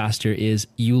was a youth pastor is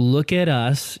you look at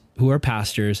us who are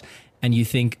pastors and you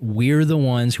think we're the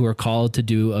ones who are called to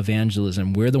do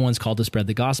evangelism. We're the ones called to spread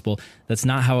the gospel. That's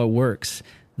not how it works.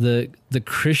 The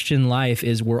Christian life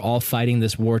is we're all fighting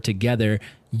this war together.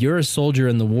 You're a soldier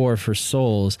in the war for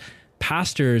souls.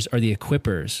 Pastors are the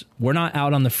equippers. We're not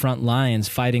out on the front lines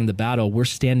fighting the battle. We're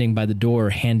standing by the door,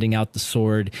 handing out the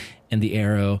sword and the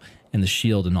arrow and the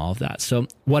shield and all of that. So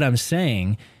what I'm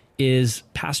saying is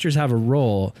pastors have a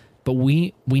role, but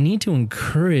we need to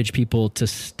encourage people to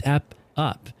step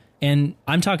up. And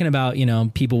I'm talking about,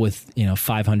 people with,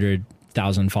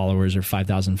 500,000 followers or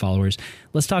 5,000 followers.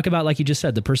 Let's talk about, like you just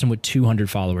said, the person with 200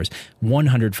 followers,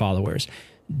 100 followers.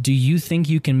 Do you think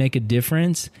you can make a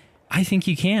difference? I think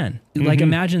you can. Like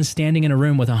imagine standing in a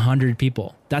room with 100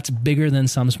 people. That's bigger than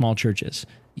some small churches.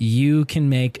 You can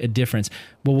make a difference.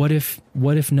 But what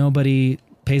if nobody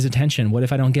pays attention? What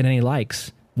if I don't get any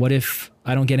likes? What if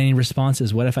I don't get any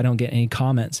responses? What if I don't get any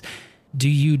comments? Do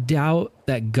you doubt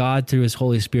that God through his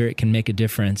Holy Spirit can make a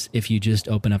difference if you just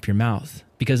open up your mouth?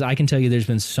 Because I can tell you there's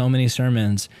been so many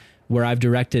sermons where I've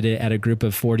directed it at a group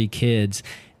of 40 kids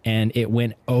and it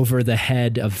went over the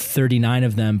head of 39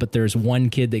 of them. But there's one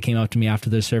kid that came up to me after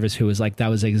the service who was like, that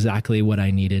was exactly what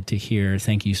I needed to hear.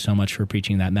 Thank you so much for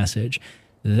preaching that message.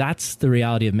 That's the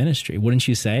reality of ministry. Wouldn't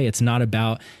you say? It's not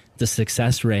about the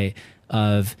success rate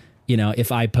of,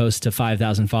 if I post to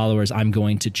 5,000 followers, I'm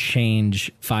going to change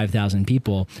 5,000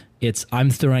 people. It's I'm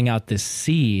throwing out this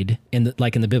seed in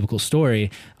the biblical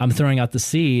story. I'm throwing out the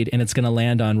seed and it's going to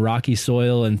land on rocky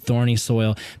soil and thorny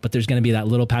soil, but there's going to be that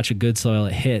little patch of good soil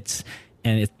it hits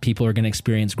and people are going to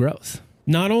experience growth.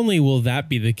 Not only will that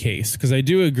be the case, because I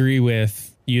do agree with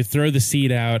you throw the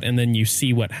seed out and then you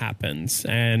see what happens.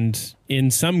 And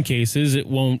in some cases, it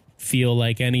won't feel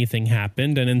like anything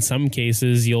happened. And in some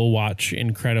cases, you'll watch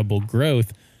incredible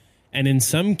growth. And in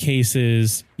some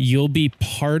cases, you'll be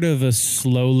part of a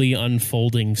slowly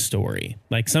unfolding story.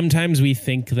 Like sometimes we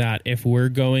think that if we're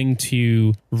going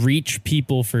to reach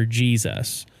people for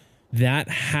Jesus, that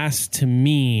has to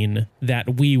mean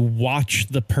that we watch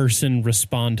the person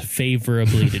respond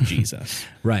favorably to Jesus.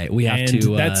 Right. We have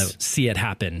to see it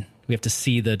happen. We have to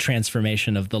see the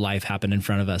transformation of the life happen in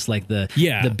front of us, like the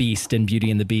Beast in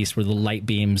Beauty and the Beast, where the light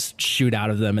beams shoot out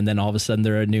of them and then all of a sudden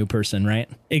they're a new person, right?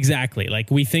 Exactly.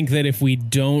 Like we think that if we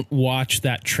don't watch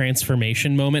that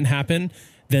transformation moment happen,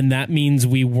 then that means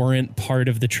we weren't part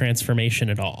of the transformation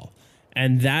at all.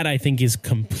 And that, I think, is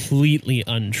completely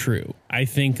untrue. I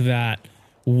think that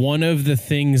one of the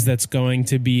things that's going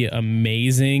to be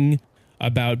amazing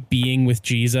about being with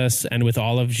Jesus and with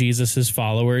all of Jesus's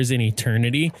followers in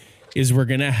eternity is we're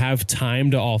going to have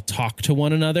time to all talk to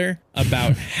one another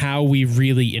about how we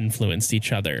really influenced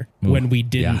each other when we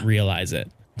didn't realize it.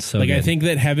 So like, good. I think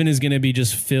that heaven is going to be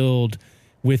just filled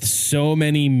with so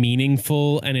many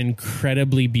meaningful and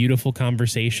incredibly beautiful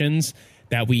conversations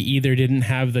that we either didn't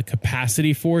have the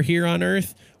capacity for here on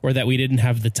earth or that we didn't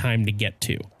have the time to get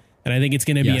to. And I think it's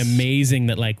going to be amazing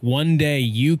that like one day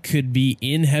you could be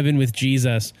in heaven with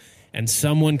Jesus and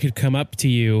someone could come up to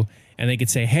you and they could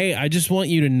say, hey, I just want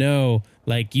you to know,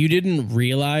 like, you didn't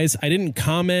realize I didn't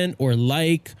comment or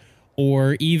like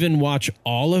or even watch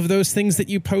all of those things that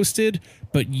you posted,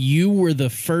 but you were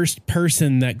the first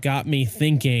person that got me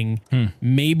thinking,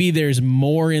 maybe there's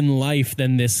more in life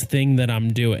than this thing that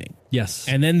I'm doing. Yes.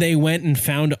 And then they went and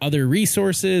found other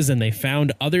resources and they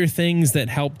found other things that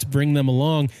helped bring them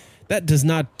along. That does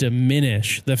not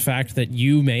diminish the fact that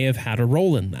you may have had a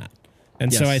role in that.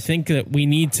 And so I think that we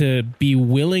need to be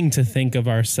willing to think of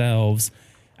ourselves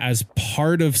as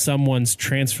part of someone's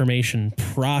transformation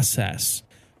process,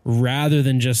 rather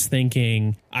than just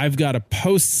thinking, I've got to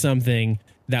post something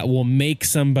that will make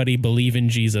somebody believe in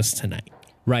Jesus tonight.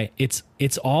 Right. It's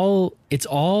all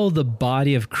the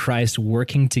body of Christ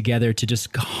working together to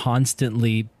just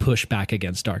constantly push back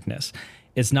against darkness.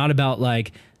 It's not about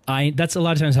like, that's a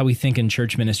lot of times how we think in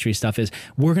church ministry stuff is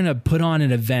we're going to put on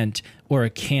an event or a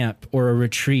camp or a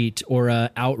retreat or a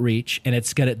outreach, and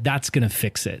that's going to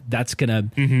fix it. That's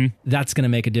going to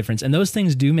make a difference. And those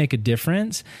things do make a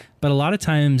difference. But a lot of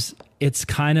times it's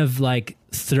kind of like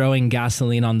throwing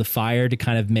gasoline on the fire to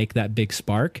kind of make that big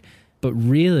spark. But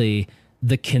really,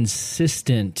 the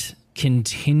consistent,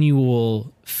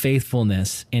 continual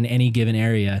faithfulness in any given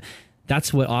area,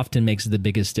 that's what often makes the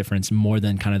biggest difference, more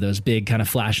than kind of those big kind of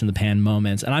flash in the pan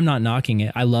moments. And I'm not knocking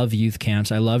it. I love youth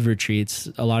camps. I love retreats.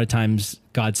 A lot of times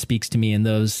God speaks to me in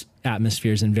those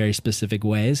atmospheres in very specific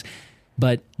ways,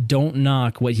 but don't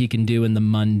knock what he can do in the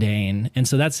mundane. And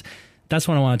so that's what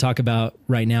I want to talk about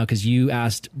right now, because you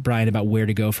asked Brian about where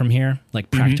to go from here, like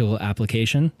practical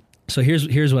application. So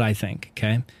here's what I think.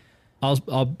 Okay.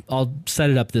 I'll set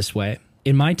it up this way.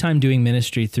 In my time doing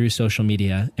ministry through social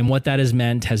media, and what that has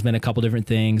meant has been a couple different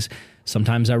things.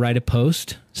 Sometimes I write a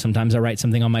post. Sometimes I write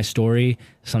something on my story.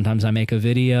 Sometimes I make a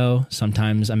video.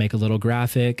 Sometimes I make a little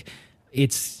graphic.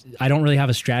 I don't really have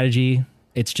a strategy.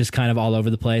 It's just kind of all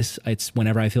over the place. It's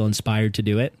whenever I feel inspired to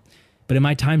do it. But in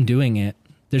my time doing it,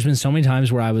 there's been so many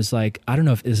times where I was like, I don't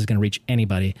know if this is going to reach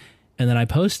anybody. And then I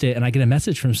post it and I get a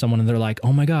message from someone and they're like,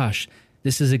 oh my gosh,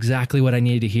 this is exactly what I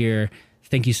needed to hear.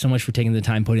 Thank you so much for taking the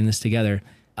time putting this together.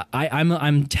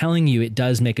 I'm telling you, it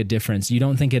does make a difference. You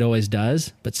don't think it always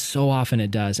does, but so often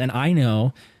it does. And I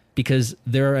know because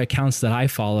there are accounts that I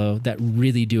follow that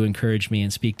really do encourage me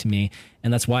and speak to me.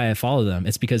 And that's why I follow them.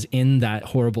 It's because in that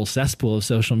horrible cesspool of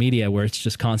social media where it's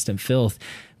just constant filth,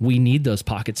 we need those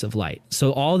pockets of light.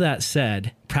 So all that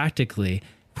said, practically,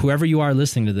 whoever you are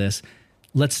listening to this,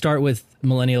 let's start with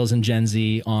millennials and Gen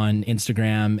Z on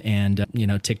Instagram and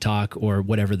TikTok or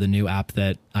whatever the new app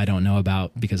that I don't know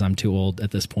about because I'm too old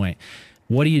at this point.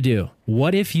 What do?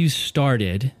 What if you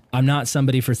started? I'm not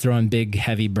somebody for throwing big,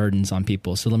 heavy burdens on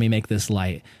people, so let me make this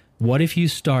light. What if you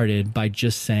started by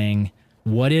just saying,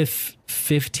 what if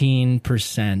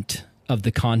 15% of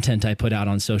the content I put out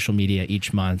on social media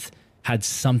each month had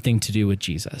something to do with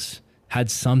Jesus,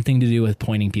 had something to do with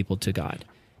pointing people to God,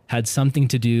 had something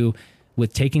to do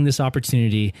with taking this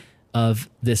opportunity of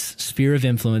this sphere of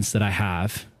influence that I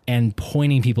have and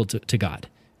pointing people to God,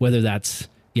 whether that's,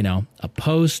 a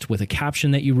post with a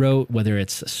caption that you wrote, whether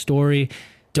it's a story.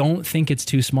 Don't think it's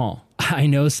too small. I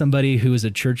know somebody who is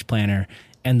a church planner,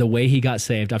 and the way he got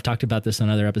saved, I've talked about this on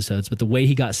other episodes, but the way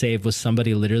he got saved was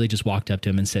somebody literally just walked up to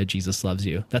him and said, Jesus loves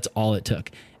you. That's all it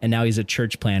took. And now he's a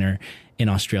church planner in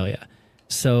Australia.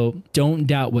 So don't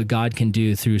doubt what God can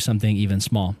do through something even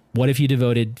small. What if you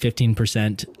devoted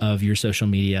 15% of your social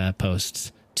media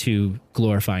posts to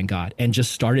glorifying God and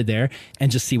just started there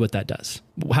and just see what that does?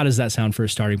 How does that sound for a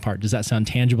starting part? Does that sound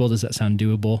tangible? Does that sound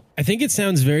doable? I think it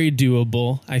sounds very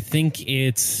doable. I think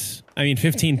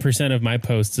 15% of my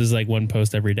posts is like one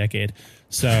post every decade.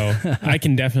 So I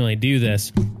can definitely do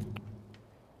this.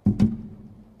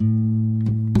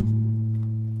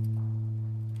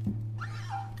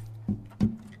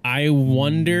 I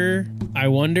wonder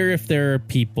if there are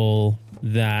people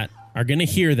that are going to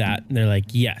hear that and they're like,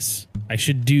 yes, I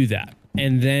should do that.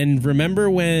 And then remember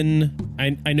when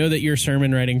I know that your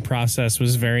sermon writing process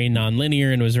was very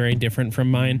nonlinear and was very different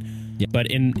from mine. Yeah. But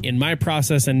in my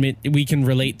process, and we can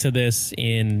relate to this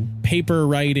in paper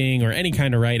writing or any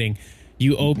kind of writing,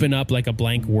 you open up like a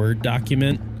blank Word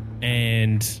document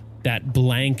and that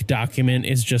blank document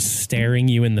is just staring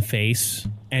you in the face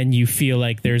and you feel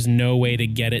like there's no way to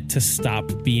get it to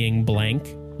stop being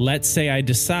blank. Let's say I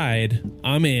decide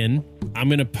I'm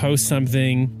going to post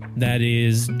something that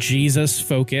is Jesus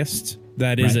focused,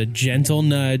 that is a gentle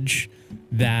nudge,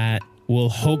 that will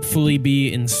hopefully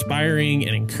be inspiring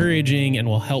and encouraging and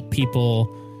will help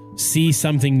people see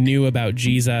something new about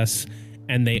Jesus.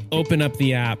 And they open up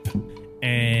the app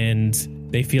and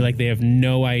they feel like they have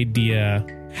no idea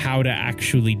how to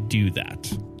actually do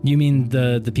that. You mean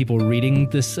the people reading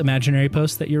this imaginary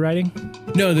post that you're writing?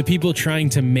 No, the people trying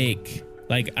to make.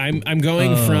 Like I'm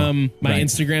going from my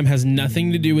Instagram has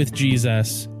nothing to do with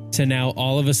Jesus to now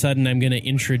all of a sudden I'm going to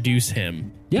introduce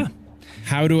him. Yeah.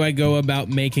 How do I go about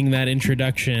making that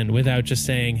introduction without just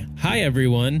saying, hi,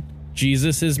 everyone,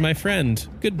 Jesus is my friend.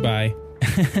 Goodbye.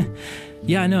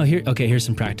 Yeah, no, here's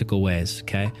some practical ways,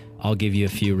 okay? I'll give you a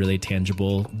few really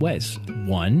tangible ways.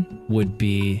 One would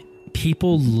be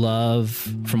people love,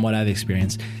 from what I've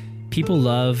experienced, people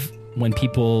love when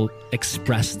people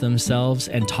express themselves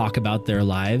and talk about their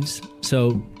lives.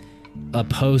 So a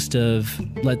post of,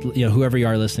 whoever you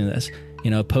are listening to this,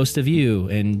 a post of you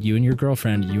and your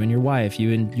girlfriend, you and your wife,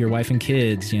 you and your wife and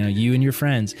kids, you and your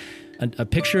friends, a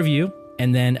picture of you,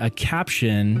 and then a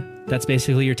caption that's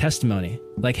basically your testimony.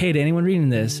 Like, hey, to anyone reading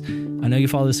this, I know you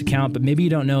follow this account, but maybe you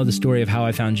don't know the story of how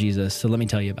I found Jesus, so let me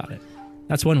tell you about it.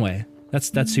 That's one way.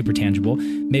 That's super tangible.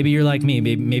 Maybe you're like me.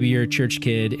 Maybe you're a church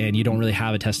kid and you don't really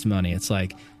have a testimony. It's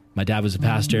like, my dad was a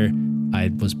pastor.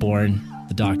 I was born.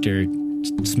 The doctor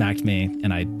smacked me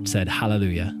and I said,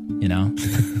 hallelujah.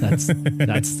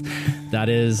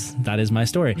 That is my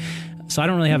story. So I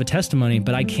don't really have a testimony,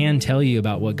 but I can tell you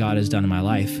about what God has done in my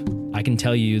life. I can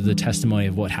tell you the testimony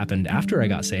of what happened after I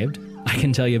got saved. I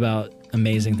can tell you about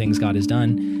amazing things God has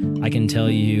done. I can tell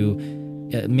you,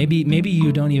 maybe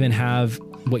you don't even have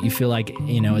what you feel like,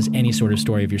 is any sort of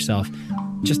story of yourself.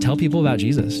 Just tell people about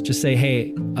Jesus. Just say,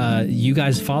 hey, you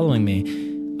guys following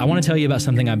me, I want to tell you about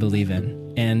something I believe in.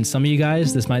 And some of you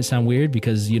guys, this might sound weird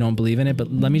because you don't believe in it, but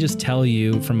let me just tell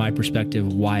you from my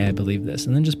perspective why I believe this.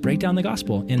 And then just break down the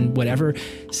gospel in whatever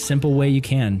simple way you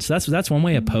can. So that's one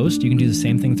way a post. You can do the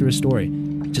same thing through a story.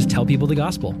 Just tell people the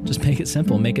gospel. Just make it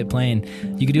simple, make it plain.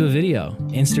 You could do a video.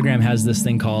 Instagram has this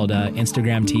thing called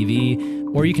Instagram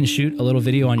TV, or you can shoot a little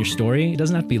video on your story. It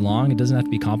doesn't have to be long. It doesn't have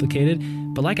to be complicated.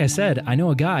 But like I said, I know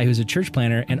a guy who's a church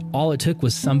planner, and all it took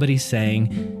was somebody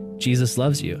saying, Jesus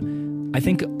loves you. I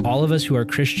think all of us who are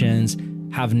Christians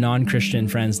have non-Christian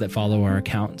friends that follow our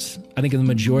accounts. I think the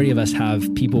majority of us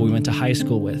have people we went to high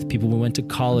school with, people we went to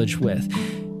college with,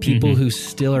 people who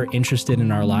still are interested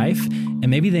in our life. And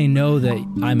maybe they know that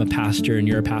I'm a pastor and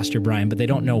you're a pastor, Brian, but they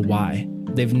don't know why.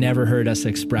 They've never heard us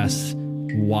express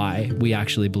why we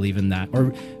actually believe in that.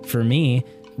 Or for me,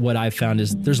 what I've found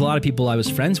is there's a lot of people I was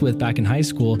friends with back in high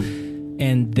school,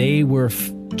 and they were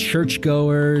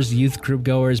churchgoers, youth group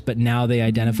goers, but now they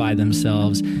identify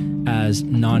themselves as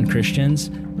non-Christians.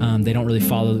 They don't really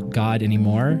follow God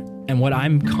anymore. And what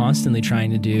I'm constantly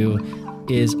trying to do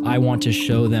is I want to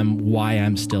show them why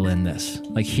I'm still in this.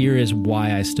 Like, here is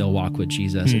why I still walk with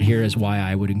Jesus. And here is why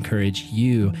I would encourage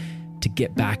you to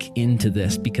get back into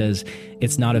this, because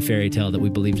it's not a fairy tale that we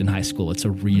believed in high school. It's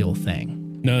a real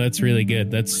thing. No, that's really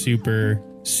good. That's super,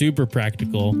 super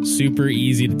practical, super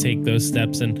easy to take those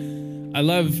steps. And I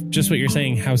love just what you're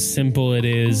saying, how simple it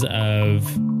is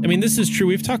this is true.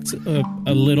 We've talked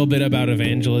a little bit about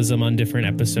evangelism on different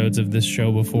episodes of this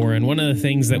show before. And one of the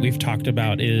things that we've talked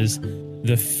about is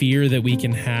the fear that we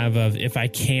can have of, if I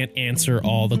can't answer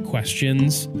all the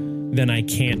questions, then I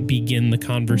can't begin the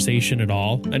conversation at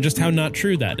all. And just how not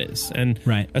true that is. And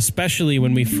especially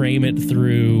when we frame it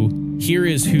through, here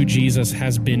is who Jesus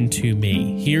has been to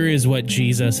me. Here is what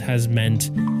Jesus has meant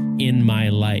in my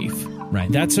life. Right.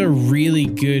 That's a really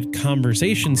good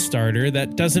conversation starter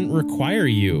that doesn't require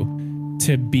you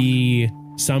to be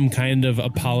some kind of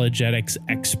apologetics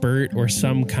expert or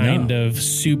some kind of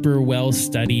super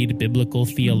well-studied biblical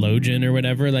theologian or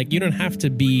whatever. Like, you don't have to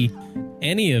be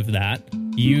any of that.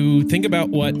 You think about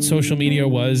what social media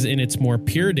was in its more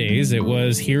pure days. It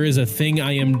was, here is a thing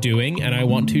I am doing, and I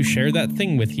want to share that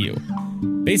thing with you.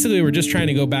 Basically, we're just trying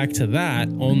to go back to that,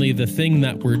 only the thing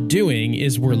that we're doing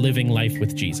is we're living life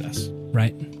with Jesus.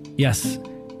 Right. Yes,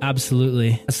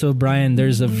 absolutely. So, Brian,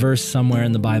 there's a verse somewhere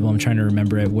in the Bible, I'm trying to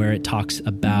remember it, where it talks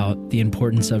about the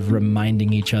importance of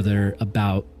reminding each other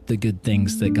about the good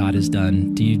things that God has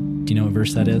done. Do you know what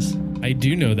verse that is? I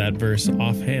do know that verse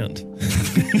offhand.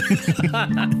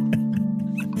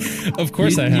 Of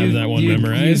course I have that one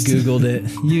memorized. You Googled it.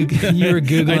 You were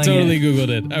Googling it. I totally Googled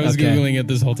it. I was Googling it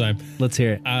this whole time. Let's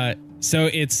hear it. So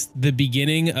it's the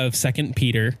beginning of 2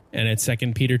 Peter, and it's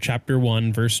 2 Peter chapter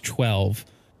 1, verse 12,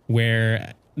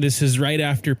 where this is right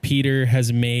after Peter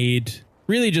has made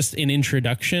really just an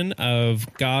introduction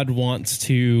of God wants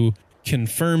to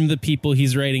confirm the people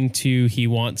he's writing to. He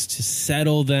wants to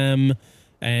settle them,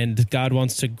 and God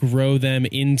wants to grow them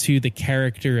into the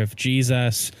character of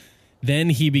Jesus.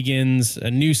 Then he begins a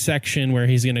new section where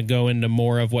he's going to go into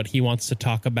more of what he wants to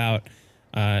talk about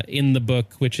in the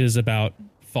book, which is about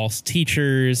false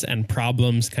teachers and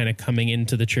problems kind of coming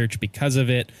into the church because of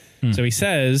it. So he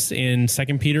says in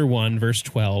 2 Peter 1, verse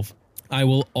 12, I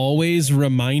will always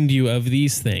remind you of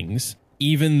these things,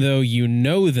 even though you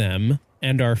know them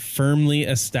and are firmly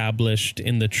established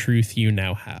in the truth you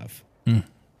now have.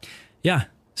 Yeah.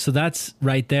 So that's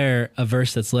right there, a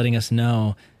verse that's letting us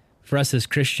know, for us as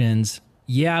Christians,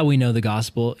 yeah, we know the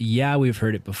gospel. Yeah, we've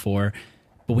heard it before,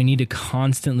 but we need to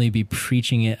constantly be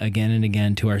preaching it again and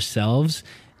again to ourselves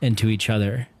and to each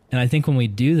other. And I think when we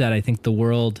do that, I think the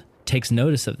world takes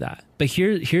notice of that. But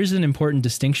here's an important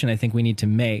distinction I think we need to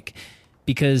make,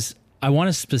 because I want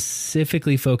to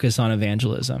specifically focus on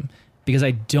evangelism, because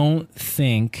I don't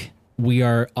think we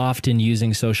are often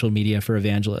using social media for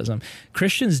evangelism.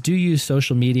 Christians do use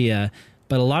social media,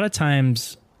 but a lot of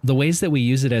times the ways that we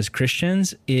use it as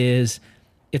Christians is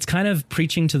it's kind of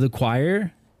preaching to the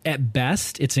choir. At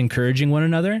best, it's encouraging one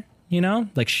another,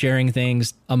 like sharing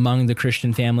things among the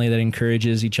Christian family that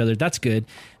encourages each other. That's good.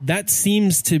 That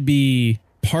seems to be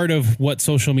part of what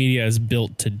social media is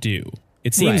built to do.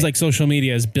 It seems like social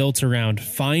media is built around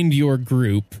find your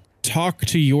group, talk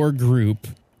to your group,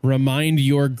 remind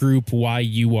your group why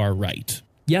you are right.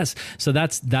 Yes. So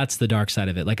that's the dark side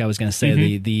of it. Like I was going to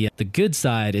say, the good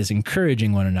side is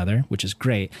encouraging one another, which is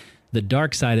great. The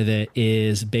dark side of it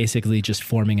is basically just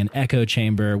forming an echo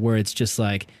chamber where it's just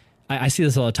like, I see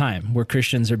this all the time, where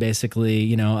Christians are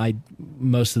basically,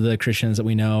 most of the Christians that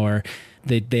we know are,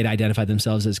 they'd identify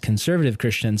themselves as conservative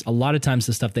Christians. A lot of times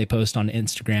the stuff they post on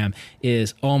Instagram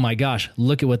is, oh my gosh,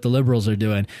 look at what the liberals are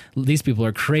doing. These people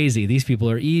are crazy. These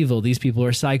people are evil. These people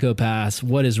are psychopaths.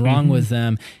 What is wrong with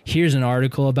them? Here's an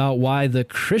article about why the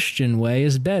Christian way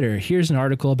is better. Here's an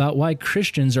article about why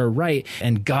Christians are right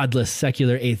and godless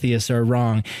secular atheists are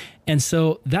wrong. And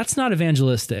so that's not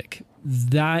evangelistic.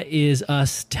 That is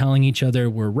us telling each other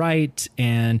we're right.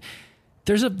 And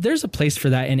there's a place for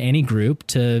that in any group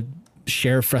to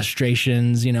share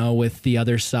frustrations, with the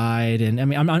other side. And I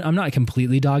mean, I'm not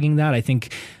completely dogging that. I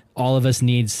think all of us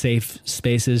need safe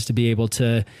spaces to be able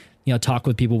to, talk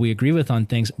with people we agree with on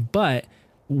things. But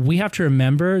we have to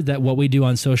remember that what we do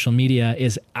on social media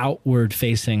is outward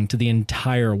facing to the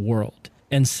entire world.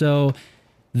 And so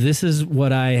this is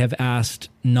what I have asked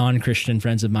non-Christian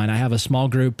friends of mine. I have a small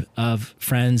group of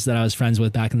friends that I was friends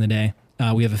with back in the day.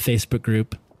 We have a Facebook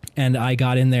group, and I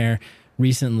got in there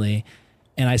recently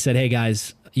and I said, hey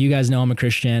guys, you guys know I'm a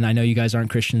Christian. I know you guys aren't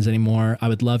Christians anymore. I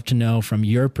would love to know from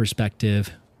your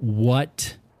perspective,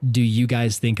 what do you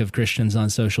guys think of Christians on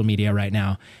social media right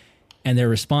now? And their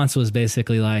response was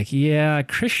basically like, yeah,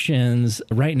 Christians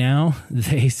right now,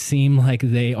 they seem like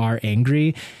they are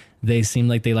angry. They seem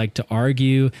like they like to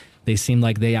argue. They seem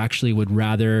like they actually would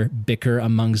rather bicker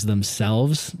amongst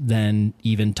themselves than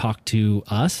even talk to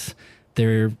us.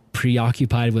 They're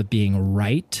preoccupied with being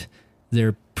right.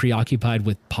 They're preoccupied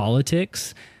with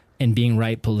politics and being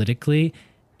right politically.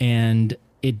 And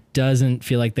it doesn't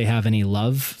feel like they have any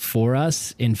love for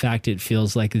us. In fact, it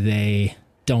feels like they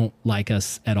don't like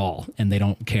us at all and they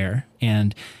don't care.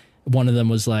 And one of them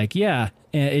was like, yeah,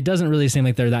 it doesn't really seem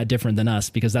like they're that different than us,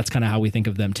 because that's kind of how we think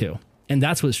of them too. And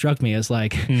that's what struck me, is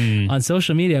like on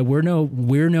social media, we're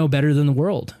no better than the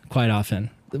world quite often.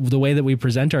 The way that we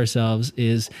present ourselves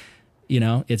is,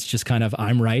 it's just kind of,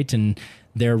 I'm right and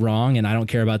they're wrong and I don't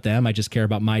care about them. I just care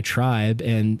about my tribe.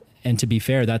 And to be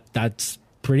fair, that's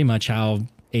pretty much how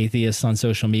atheists on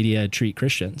social media treat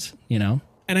Christians, And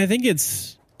I think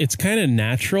it's kind of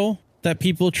natural that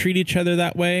people treat each other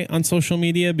that way on social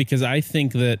media, because I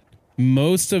think that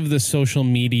most of the social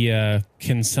media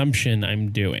consumption I'm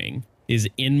doing is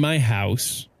in my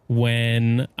house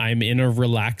when I'm in a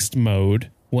relaxed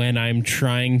mode, when I'm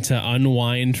trying to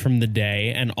unwind from the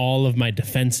day and all of my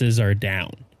defenses are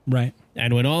down. Right.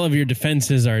 And when all of your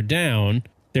defenses are down,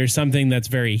 there's something that's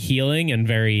very healing and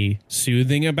very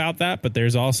soothing about that. But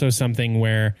there's also something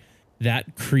where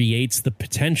that creates the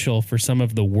potential for some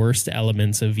of the worst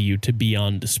elements of you to be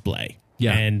on display.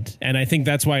 Yeah. And I think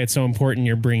that's why it's so important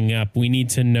you're bringing up. We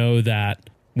need to know that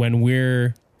when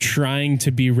we're trying to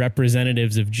be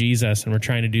representatives of Jesus and we're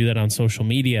trying to do that on social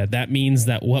media, that means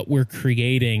that what we're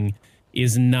creating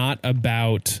is not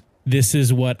about this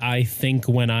is what I think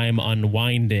when I'm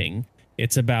unwinding.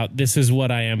 It's about this is what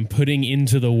I am putting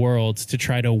into the world to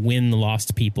try to win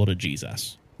lost people to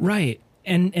Jesus. Right.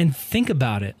 And think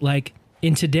about it. Like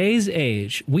in today's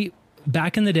age,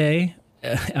 back in the day,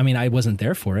 I mean, I wasn't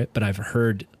there for it, but I've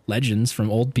heard legends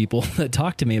from old people that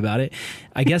talk to me about it.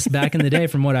 I guess back in the day,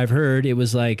 from what I've heard, it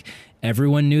was like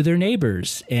everyone knew their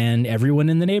neighbors and everyone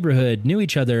in the neighborhood knew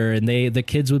each other, and the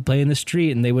kids would play in the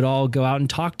street and they would all go out and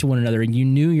talk to one another, and you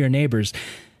knew your neighbors.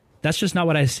 That's just not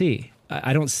what I see.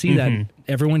 I don't see that.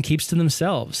 Everyone keeps to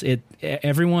themselves. We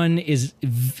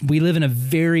live in a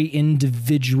very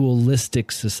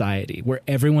individualistic society where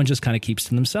everyone just kind of keeps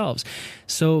to themselves.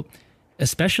 So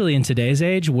especially in today's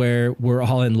age where we're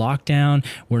all in lockdown,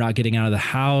 we're not getting out of the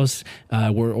house,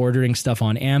 we're ordering stuff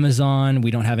on Amazon,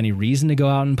 we don't have any reason to go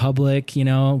out in public,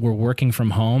 we're working from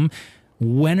home.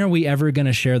 When are we ever going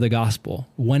to share the gospel?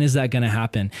 When is that going to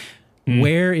happen?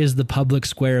 Where is the public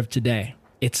square of today?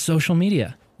 It's social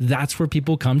media. That's where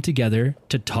people come together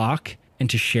to talk and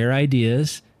to share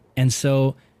ideas. And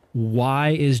so Why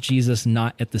is Jesus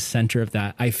not at the center of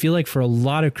that? I feel like for a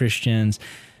lot of Christians,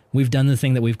 we've done the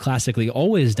thing that we've classically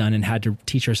always done and had to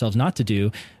teach ourselves not to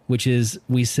do, which is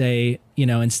we say,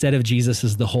 instead of Jesus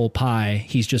is the whole pie,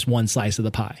 he's just one slice of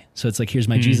the pie. So it's like, here's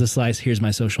my Jesus slice, here's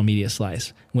my social media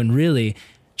slice. When really,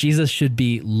 Jesus should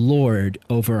be Lord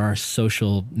over our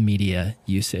social media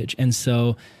usage. And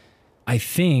so I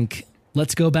think,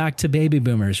 let's go back to baby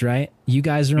boomers, right? You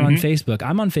guys are on Facebook.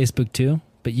 I'm on Facebook too.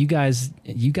 But you guys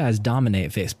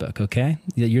dominate Facebook, okay?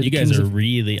 You guys are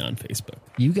really on Facebook.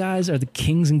 You guys are the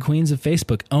kings and queens of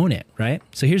Facebook. Own it, right?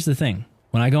 So here's the thing.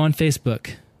 When I go on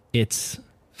Facebook, it's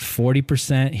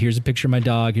 40%. Here's a picture of my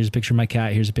dog. Here's a picture of my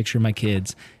cat. Here's a picture of my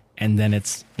kids. And then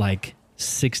it's like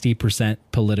 60%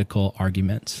 political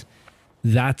arguments.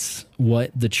 That's what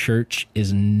the church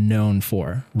is known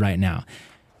for right now.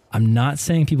 I'm not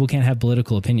saying people can't have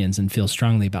political opinions and feel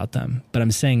strongly about them, but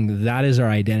I'm saying that is our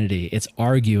identity. It's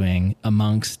arguing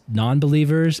amongst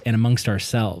non-believers and amongst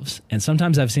ourselves. And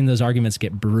sometimes I've seen those arguments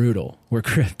get brutal, where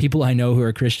people I know who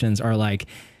are Christians are like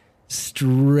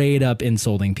straight up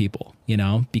insulting people,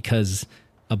 because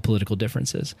of political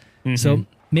differences. So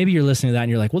maybe you're listening to that and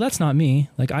you're like, well, that's not me.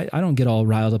 Like, I don't get all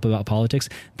riled up about politics.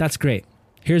 That's great.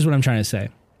 Here's what I'm trying to say.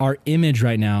 Our image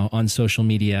right now on social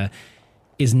media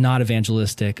is not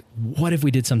evangelistic. What if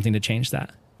we did something to change that?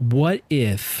 What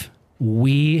if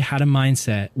we had a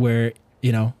mindset where,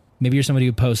 maybe you're somebody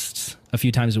who posts a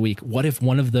few times a week. What if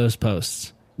one of those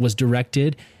posts was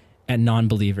directed at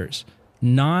non-believers?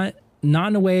 Not in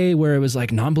a way where it was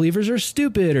like non-believers are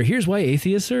stupid or here's why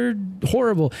atheists are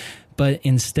horrible. But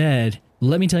instead,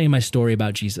 let me tell you my story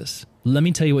about Jesus. Let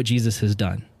me tell you what Jesus has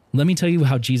done. Let me tell you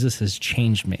how Jesus has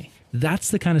changed me. That's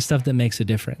the kind of stuff that makes a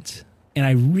difference. And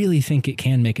I really think it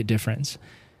can make a difference.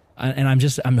 And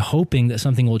I'm hoping that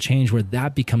something will change where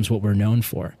that becomes what we're known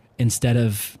for instead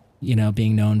of,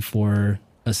 being known for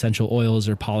essential oils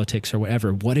or politics or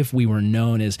whatever. What if we were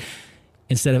known as,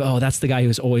 instead of, oh, that's the guy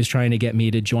who's always trying to get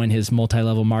me to join his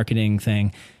multi-level marketing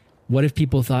thing. What if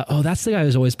people thought, oh, that's the guy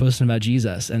who's always posting about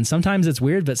Jesus? And sometimes it's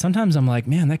weird, but sometimes I'm like,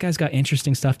 man, that guy's got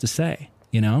interesting stuff to say,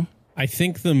 I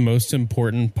think the most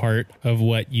important part of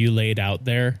what you laid out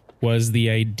there was the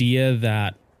idea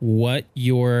that what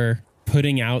you're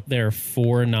putting out there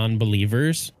for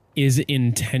non-believers is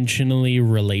intentionally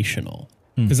relational.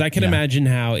 Because I can imagine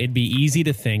how it'd be easy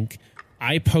to think,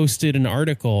 I posted an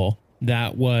article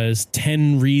that was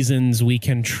 10 reasons we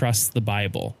can trust the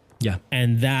Bible. Yeah.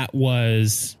 And that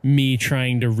was me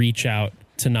trying to reach out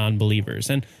to non-believers.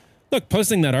 And look,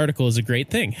 posting that article is a great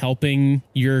thing. Helping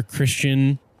your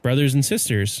Christian brothers and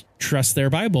sisters trust their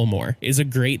Bible more is a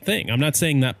great thing. I'm not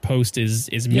saying that post is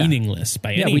meaningless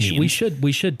by any means.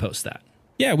 We should post that.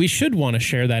 Yeah, we should want to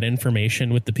share that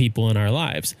information with the people in our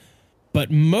lives. But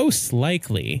most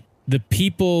likely, the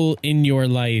people in your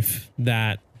life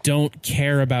that don't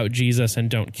care about Jesus and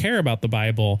don't care about the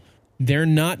Bible, they're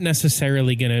not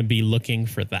necessarily going to be looking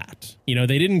for that. They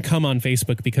didn't come on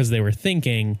Facebook because they were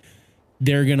thinking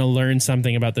they're going to learn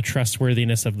something about the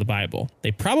trustworthiness of the Bible.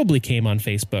 They probably came on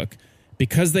Facebook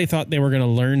because they thought they were going to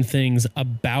learn things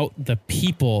about the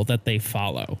people that they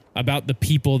follow, about the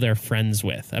people they're friends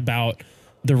with, about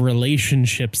the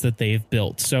relationships that they've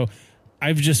built. So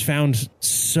I've just found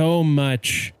so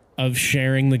much of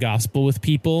sharing the gospel with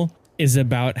people is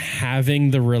about having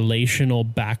the relational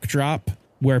backdrop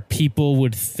where people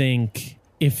would think,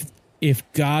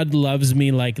 if God loves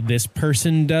me like this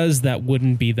person does, that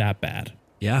wouldn't be that bad.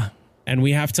 Yeah. And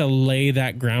we have to lay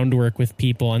that groundwork with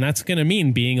people. And that's going to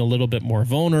mean being a little bit more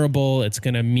vulnerable. It's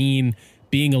going to mean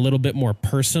being a little bit more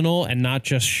personal and not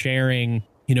just sharing.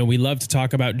 We love to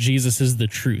talk about Jesus is the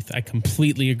truth. I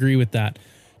completely agree with that.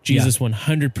 Jesus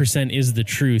 100% is the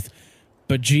truth.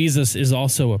 But Jesus is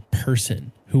also a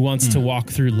person who wants to walk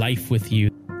through life with you.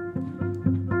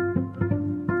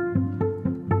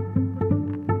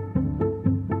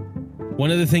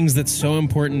 One of the things that's so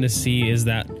important to see is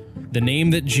that the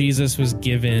name that Jesus was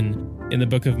given in the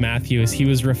book of Matthew is he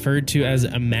was referred to as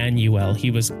Emmanuel.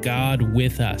 He was God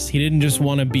with us. He didn't just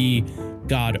want to be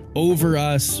God over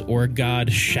us or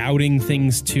God shouting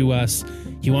things to us.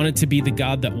 He wanted to be the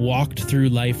God that walked through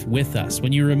life with us.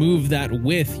 When you remove that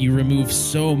with, you remove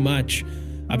so much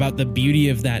about the beauty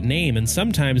of that name. And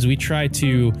sometimes we try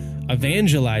to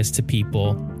evangelize to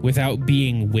people without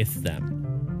being with them.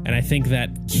 And I think that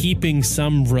keeping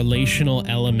some relational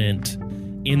element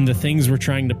in the things we're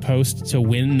trying to post to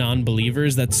win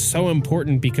non-believers, that's so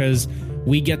important because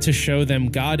we get to show them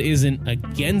God isn't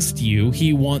against you.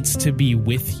 He wants to be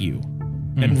with you.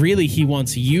 And really, he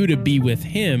wants you to be with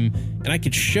him. And I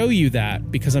could show you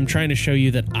that because I'm trying to show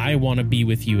you that I want to be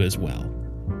with you as well.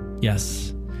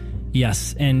 Yes.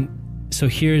 Yes. And So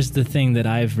here's the thing that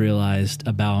I've realized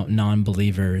about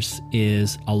non-believers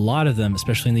is a lot of them,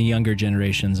 especially in the younger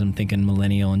generations, I'm thinking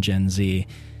millennial and Gen Z,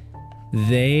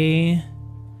 they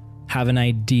have an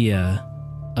idea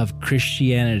of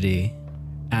Christianity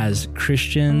as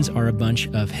Christians are a bunch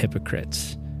of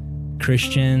hypocrites.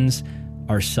 Christians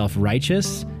are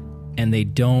self-righteous and they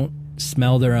don't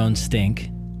smell their own stink,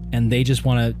 and they just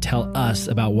want to tell us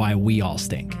about why we all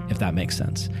stink, if that makes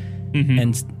sense. Mm-hmm.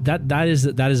 And that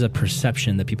is a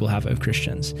perception that people have of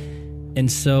Christians.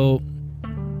 And so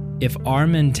if our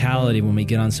mentality when we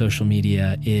get on social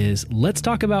media is, let's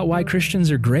talk about why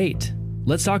Christians are great.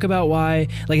 Let's talk about why,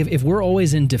 like if we're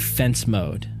always in defense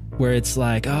mode, where it's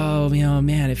like, oh,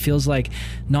 man, it feels like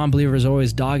non-believers are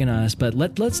always dogging on us, but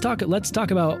let's talk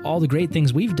about all the great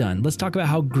things we've done. Let's talk about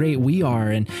how great we are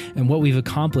and what we've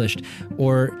accomplished.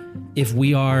 Or if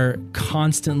we are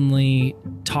constantly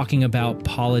talking about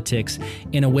politics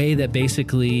in a way that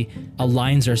basically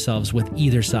aligns ourselves with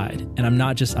either side. And I'm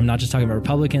not just talking about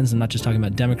Republicans, I'm not just talking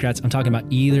about Democrats, I'm talking about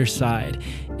either side.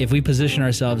 If we position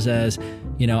ourselves as,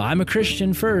 I'm a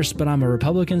Christian first, but I'm a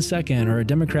Republican second or a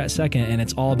Democrat second, and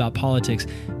it's all about politics,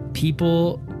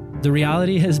 the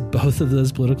reality is both of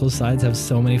those political sides have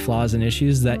so many flaws and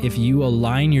issues that if you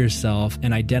align yourself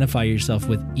and identify yourself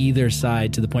with either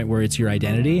side to the point where it's your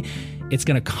identity, it's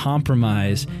going to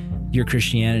compromise your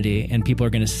Christianity, and people are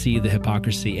going to see the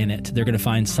hypocrisy in it. They're going to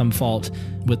find some fault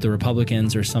with the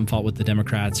Republicans or some fault with the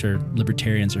Democrats or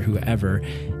libertarians or whoever,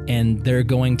 and they're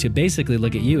going to basically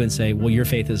look at you and say, well, your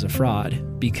faith is a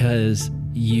fraud because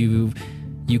you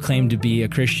claim to be a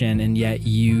Christian and yet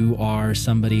you are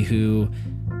somebody who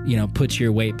puts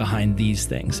your weight behind these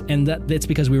things. And that's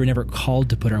because we were never called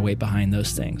to put our weight behind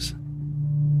those things.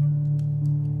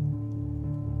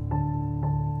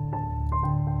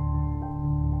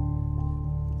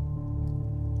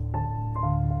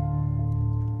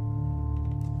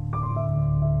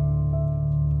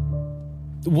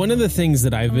 One of the things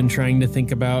that I've been trying to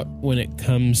think about when it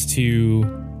comes to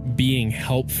being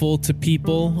helpful to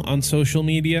people on social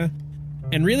media,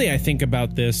 and really I think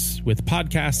about this with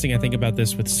podcasting, I think about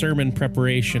this with sermon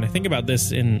preparation, I think about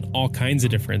this in all kinds of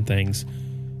different things.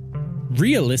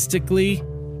 Realistically,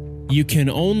 you can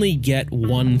only get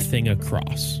one thing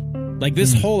across. Like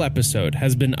this whole episode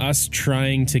has been us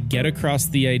trying to get across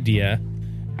the idea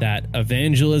that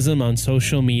evangelism on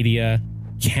social media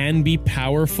can be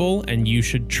powerful and you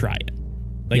should try it.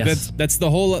 Like yes. That's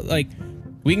the whole, like,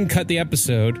 we can cut the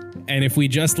episode, and if we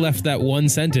just left that one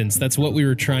sentence, that's what we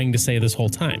were trying to say this whole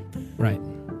time. Right.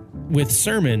 With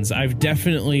sermons, I've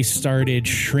definitely started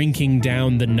shrinking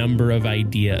down the number of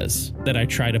ideas that I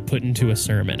try to put into a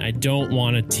sermon. I don't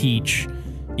want to teach,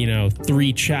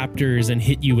 3 chapters and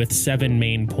hit you with 7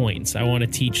 main points. I want to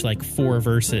teach like 4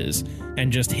 verses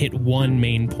and just hit one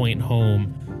main point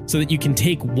home, so that you can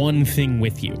take one thing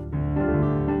with you.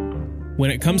 When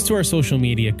it comes to our social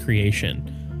media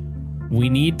creation, we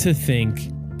need to think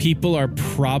people are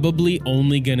probably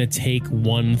only going to take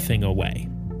one thing away.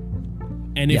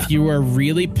 And if you are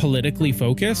really politically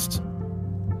focused,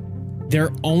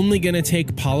 they're only going to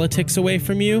take politics away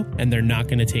from you, and they're not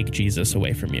going to take Jesus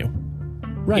away from you.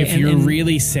 Right. If you're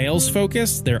really sales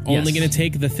focused, they're only going to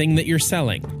take the thing that you're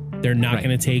selling. They're not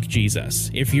going to take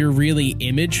Jesus. If you're really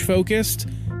image focused,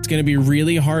 it's going to be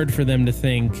really hard for them to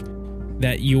think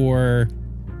that you're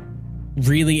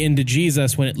really into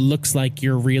Jesus when it looks like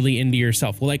you're really into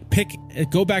yourself. Well,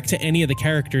 go back to any of the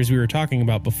characters we were talking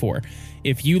about before.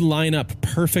 If you line up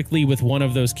perfectly with one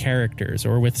of those characters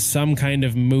or with some kind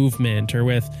of movement or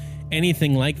with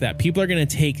anything like that, people are going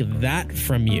to take that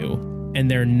from you and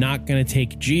they're not going to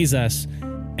take Jesus.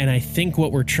 And I think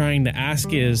what we're trying to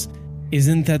ask is,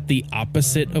 isn't that the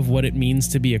opposite of what it means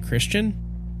to be a Christian?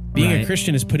 Being a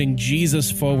Christian is putting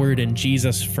Jesus forward and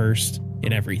Jesus first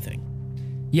in everything.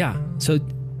 Yeah. So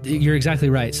you're exactly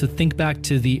right. So think back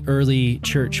to the early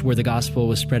church where the gospel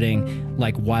was spreading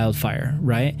like wildfire,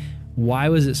 right? Why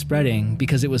was it spreading?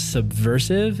 Because it was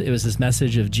subversive. It was this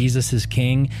message of Jesus is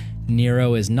king,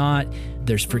 Nero is not.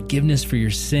 There's forgiveness for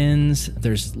your sins.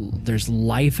 There's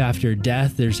life after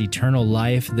death. There's eternal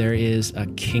life. There is a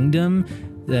kingdom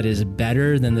that is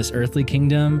better than this earthly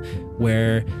kingdom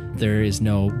where there is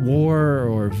no war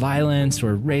or violence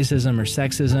or racism or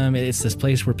sexism. It's this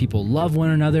place where people love one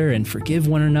another and forgive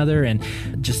one another, and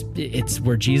just it's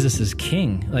where Jesus is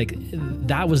king. Like,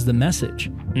 that was the message.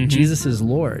 Mm-hmm. Jesus is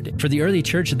Lord. For the early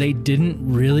church, they didn't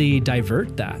really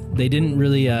divert that. They didn't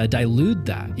really dilute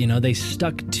that. They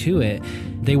stuck to it.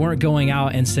 They weren't going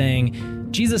out and saying,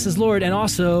 Jesus is Lord, and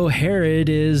also Herod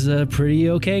is a pretty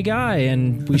okay guy,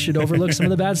 and we should overlook some of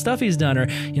the bad stuff he's done. Or,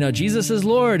 Jesus is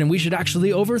Lord, and we should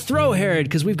actually overthrow Herod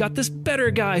because we've got this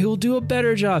better guy who will do a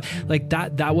better job. Like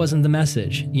that wasn't the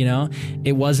message,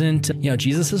 It wasn't,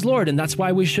 Jesus is Lord, and that's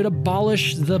why we should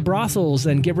abolish the brothels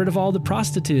and get rid of all the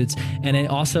prostitutes. And it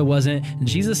also wasn't,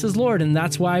 Jesus is Lord, and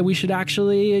that's why we should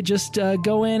actually just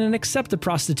go in and accept the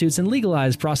prostitutes and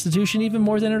legalize prostitution even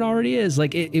more than it already is.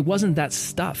 Like it wasn't that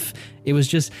stuff. It was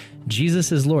just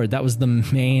Jesus is Lord. That was the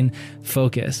main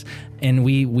focus. And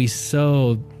we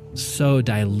so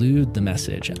dilute the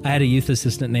message. I had a youth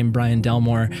assistant named Brian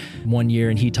Delmore one year,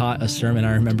 and he taught a sermon,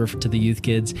 I remember, to the youth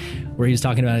kids, where he was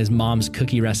talking about his mom's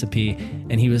cookie recipe.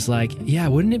 And he was like, yeah,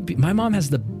 wouldn't it be, my mom has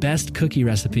the best cookie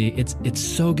recipe. It's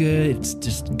so good. It's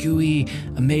just gooey,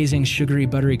 amazing, sugary,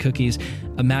 buttery cookies.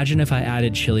 Imagine if I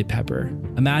added chili pepper.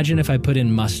 Imagine if I put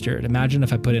in mustard. Imagine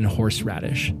if I put in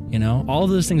horseradish. All of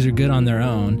those things are good on their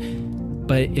own.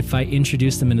 But if I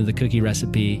introduce them into the cookie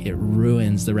recipe, it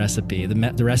ruins the recipe.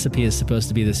 The recipe is supposed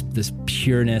to be this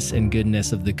pureness and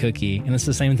goodness of the cookie. And it's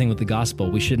the same thing with the gospel.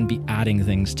 We shouldn't be adding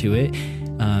things to it.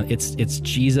 It's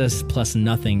Jesus plus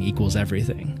nothing equals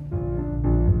everything.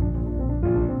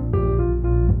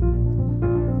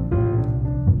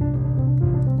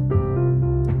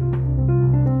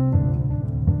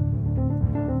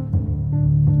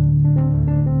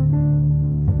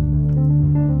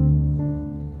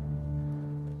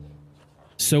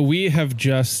 So we have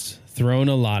just thrown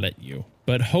a lot at you,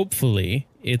 but hopefully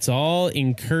it's all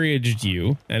encouraged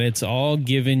you and it's all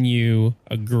given you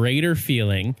a greater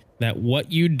feeling that what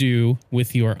you do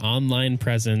with your online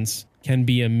presence can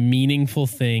be a meaningful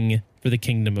thing for the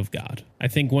kingdom of God. I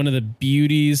think one of the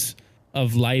beauties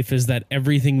of life is that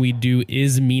everything we do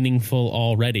is meaningful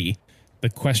already. The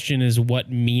question is,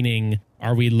 what meaning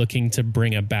are we looking to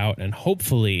bring about? And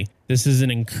hopefully this is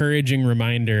an encouraging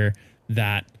reminder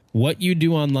that what you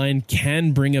do online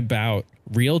can bring about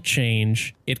real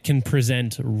change. It can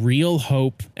present real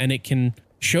hope, and it can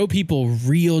show people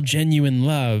real, genuine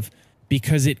love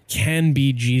because it can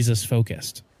be Jesus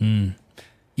focused.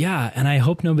 Yeah, and I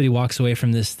hope nobody walks away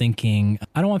from this thinking,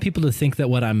 I don't want people to think that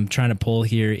what I'm trying to pull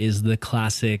here is the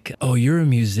classic, oh, you're a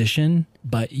musician,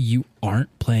 but you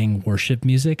aren't playing worship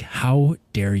music. How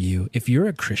dare you? If you're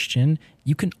a Christian,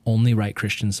 you can only write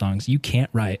Christian songs. You can't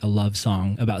write a love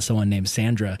song about someone named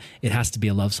Sandra. It has to be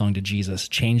a love song to Jesus.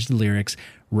 Change the lyrics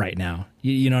right now.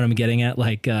 You know what I'm getting at?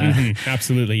 Like,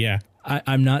 Absolutely, yeah.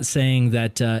 I'm not saying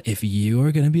that if you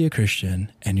are going to be a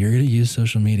Christian and you're going to use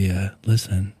social media,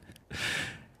 listen,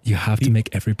 you have to make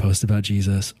every post about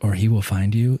Jesus or he will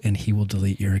find you and he will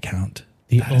delete your account.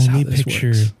 The only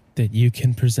picture that you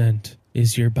can present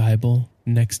is your Bible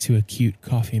next to a cute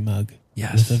coffee mug.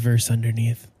 Yes. With a verse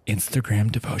underneath.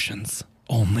 Instagram devotions.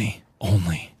 Only.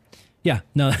 Yeah,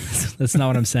 no, that's not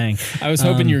what I'm saying. I was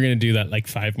hoping you were going to do that like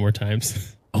 5 more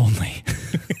times. Only.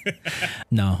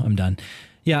 No, I'm done.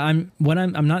 Yeah, I'm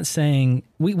not saying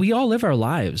we all live our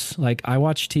lives. Like, I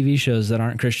watch TV shows that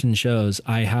aren't Christian shows.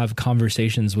 I have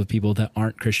conversations with people that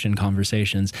aren't Christian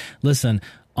conversations. Listen,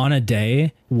 on a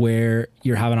day where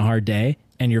you're having a hard day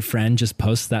and your friend just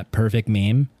posts that perfect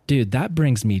meme, dude, that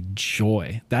brings me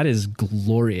joy. That is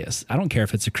glorious. I don't care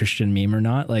if it's a Christian meme or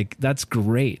not. Like, that's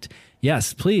great.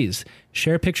 Yes, please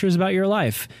share pictures about your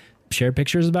life. Share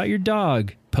pictures about your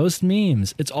dog. Post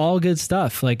memes. It's all good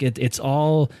stuff. Like, it's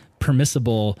all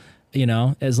permissible,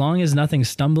 as long as nothing's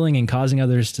stumbling and causing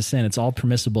others to sin, it's all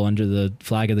permissible under the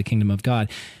flag of the kingdom of God.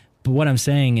 But what I'm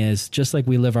saying is, just like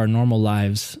we live our normal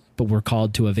lives, but we're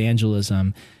called to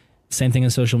evangelism, same thing in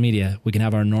social media. We can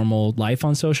have our normal life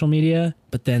on social media,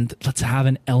 but then let's have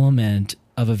an element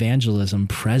of evangelism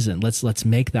present. Let's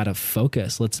make that a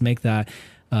focus. Let's make that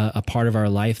a part of our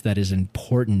life that is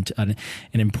important, an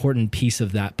important piece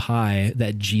of that pie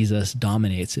that Jesus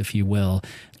dominates, if you will.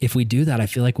 If we do that, I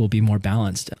feel like we'll be more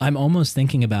balanced. I'm almost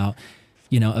thinking about,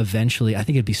 eventually, I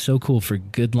think it'd be so cool for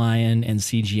Good Lion and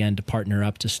CGN to partner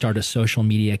up to start a social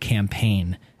media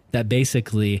campaign that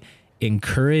basically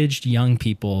encouraged young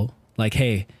people, like,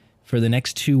 hey, for the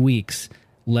next 2 weeks,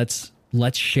 let's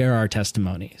share our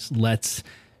testimonies. Let's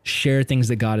share things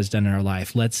that God has done in our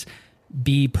life. Let's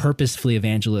be purposefully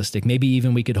evangelistic. Maybe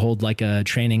even we could hold like a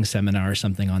training seminar or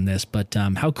something on this, but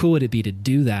how cool would it be to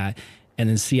do that and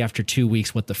then see after 2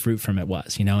 weeks what the fruit from it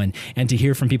was, and to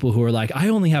hear from people who are like, I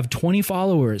only have 20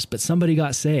 followers, but somebody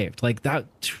got saved. Like that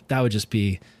would just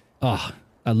be, I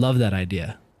love that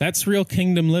idea. That's real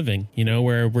kingdom living,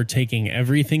 where we're taking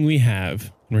everything we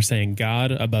have and we're saying,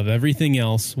 God, above everything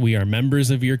else, we are members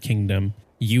of your kingdom.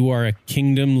 You are a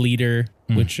kingdom leader,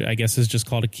 which I guess is just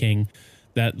called a king,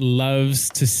 that loves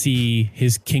to see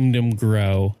his kingdom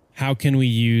grow. how can we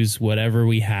use whatever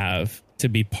we have to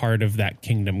be part of that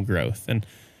kingdom growth? And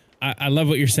I love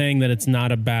what you're saying, that it's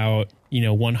not about,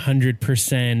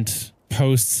 100%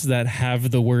 posts that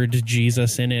have the word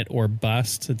Jesus in it or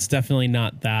bust. It's definitely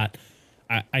not that.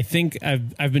 I think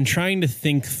I've been trying to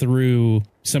think through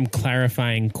some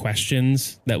clarifying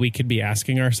questions that we could be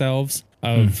asking ourselves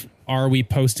of, are we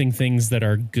posting things that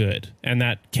are good? And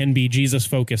that can be Jesus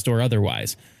focused or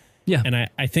otherwise. Yeah. And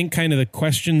I think kind of the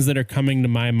questions that are coming to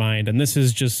my mind, and this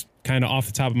is just kind of off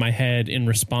the top of my head in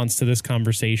response to this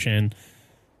conversation,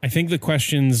 I think the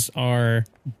questions are,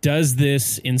 does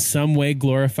this in some way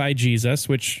glorify Jesus,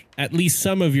 which at least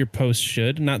some of your posts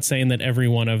should. I'm not saying that every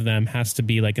one of them has to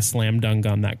be like a slam dunk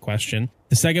on that question.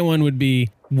 The second one would be,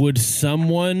 would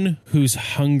someone who's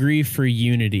hungry for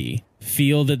unity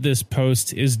feel that this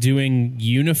post is doing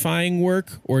unifying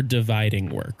work or dividing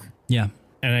work? Yeah.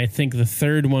 And I think the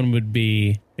third one would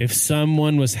be, if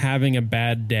someone was having a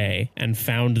bad day and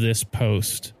found this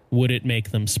post, would it make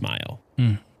them smile?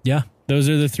 Yeah. Those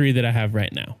are the three that I have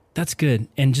right now. That's good.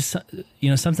 And just,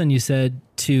 something you said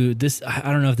to this,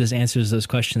 I don't know if this answers those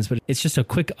questions, but it's just a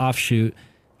quick offshoot.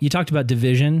 You talked about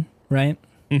division, right?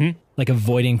 Mm-hmm. Like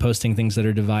avoiding posting things that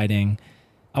are dividing.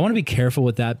 I want to be careful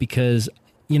with that because,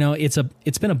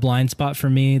 it's been a blind spot for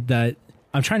me that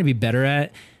I'm trying to be better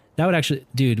at. That would actually,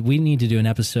 dude, we need to do an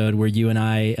episode where you and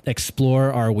I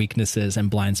explore our weaknesses and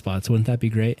blind spots. Wouldn't that be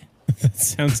great? That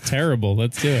sounds terrible.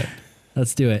 Let's do it.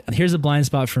 Let's do it. Here's a blind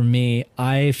spot for me.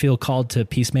 I feel called to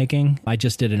peacemaking. I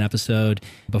just did an episode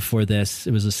before this.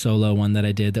 It was a solo one that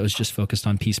I did that was just focused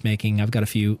on peacemaking. I've got a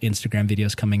few Instagram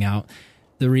videos coming out.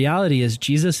 The reality is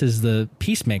Jesus is the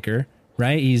peacemaker,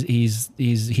 right? He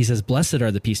says, blessed are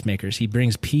the peacemakers. He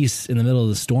brings peace in the middle of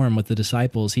the storm with the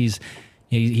disciples. He's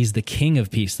the king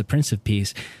of peace, the prince of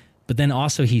peace. But then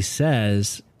also he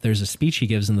says, there's a speech he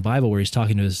gives in the Bible where he's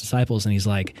talking to his disciples and he's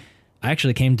like, I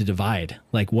actually came to divide.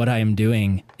 Like what I am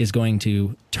doing is going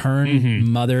to turn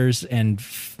mothers and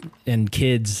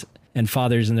kids and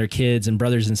fathers and their kids and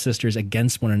brothers and sisters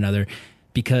against one another,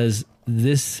 because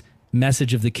this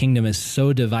message of the kingdom is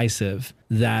so divisive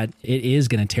that it is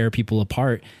going to tear people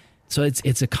apart. So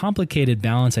it's a complicated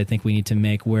balance I think we need to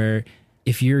make, where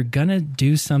if you're going to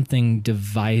do something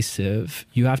divisive,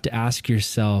 you have to ask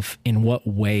yourself, in what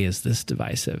way is this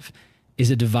divisive? Is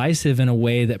it divisive in a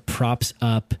way that props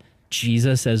up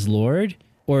Jesus as Lord,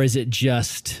 or is it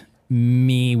just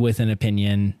me with an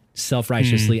opinion,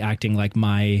 self-righteously acting like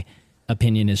my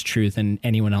opinion is truth and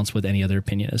anyone else with any other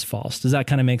opinion is false? Does that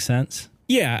kind of make sense?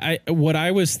 Yeah. What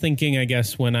I was thinking, I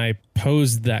guess, when I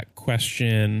posed that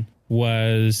question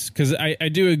was, because I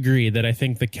do agree that I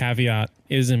think the caveat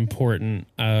is important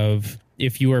of,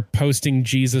 if you are posting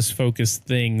Jesus-focused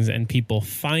things and people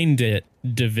find it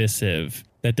divisive,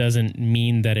 that doesn't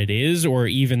mean that it is, or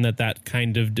even that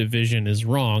kind of division is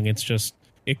wrong. It's just,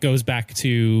 it goes back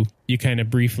to, you kind of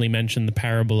briefly mentioned the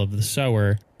parable of the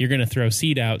sower. You're going to throw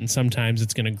seed out, and sometimes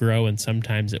it's going to grow and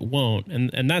sometimes it won't.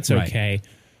 And that's okay.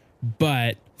 Right.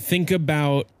 But think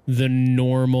about the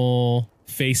normal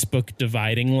Facebook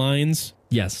dividing lines.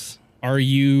 Yes. Are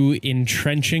you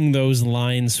entrenching those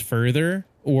lines further,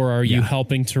 or are you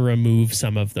helping to remove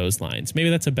some of those lines? Maybe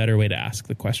that's a better way to ask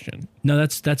the question. No,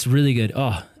 that's really good.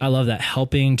 Oh, I love that.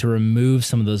 Helping to remove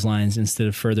some of those lines instead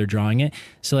of further drawing it.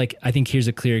 So like, I think here's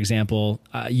a clear example.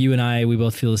 You and I, we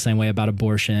both feel the same way about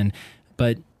abortion,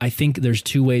 but I think there's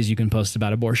two ways you can post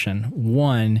about abortion.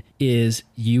 One is,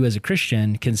 you as a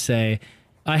Christian can say,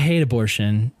 I hate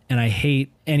abortion and I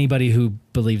hate anybody who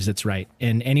believes it's right.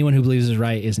 And anyone who believes it's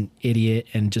right is an idiot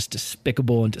and just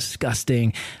despicable and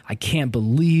disgusting. I can't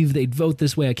believe they'd vote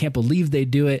this way. I can't believe they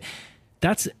do it.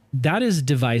 That is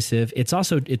divisive. It's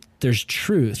also, there's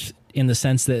truth in the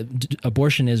sense that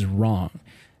abortion is wrong.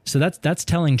 So that's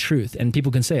telling truth. And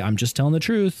people can say, I'm just telling the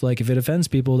truth. Like if it offends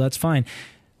people, that's fine.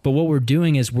 But what we're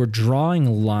doing is we're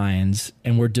drawing lines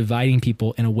and we're dividing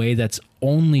people in a way that's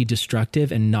only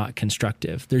destructive and not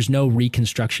constructive. There's no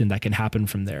reconstruction that can happen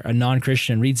from there. A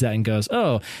non-Christian reads that and goes,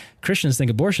 oh, Christians think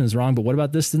abortion is wrong, but what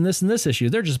about this and this and this issue?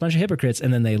 They're just a bunch of hypocrites,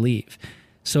 and then they leave.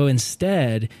 So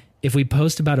instead, if we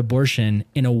post about abortion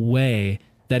in a way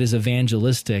that is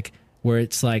evangelistic, where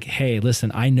it's like, hey,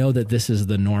 listen, I know that this is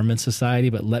the norm in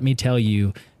society, but let me tell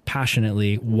you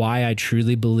passionately why I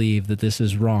truly believe that this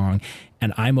is wrong.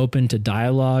 And I'm open to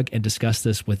dialogue and discuss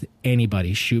this with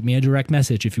anybody. Shoot me a direct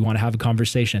message if you want to have a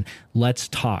conversation. Let's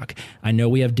talk. I know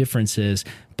we have differences,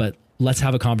 but let's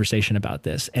have a conversation about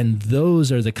this. And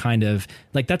those are the kind of,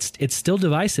 like, it's still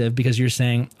divisive because you're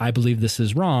saying, I believe this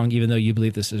is wrong, even though you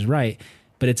believe this is right.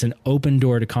 But it's an open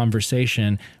door to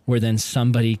conversation where then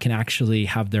somebody can actually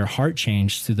have their heart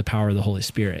changed through the power of the Holy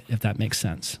Spirit, if that makes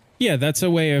sense. Yeah, that's a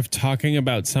way of talking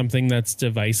about something that's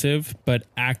divisive, but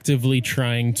actively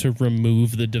trying to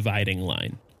remove the dividing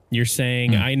line. You're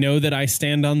saying, I know that I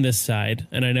stand on this side,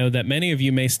 and I know that many of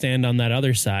you may stand on that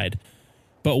other side,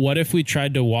 but what if we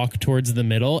tried to walk towards the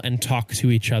middle and talk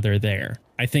to each other there?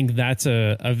 I think that's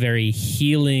a very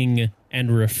healing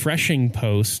and refreshing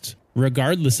post,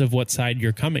 regardless of what side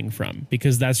you're coming from,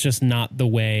 because that's just not the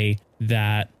way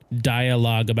that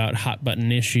dialogue about hot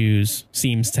button issues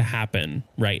seems to happen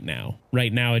right now.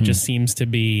 Right now, it just seems to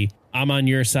be, I'm on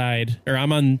your side, or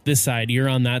I'm on this side, you're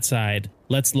on that side.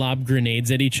 Let's lob grenades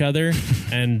at each other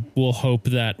and we'll hope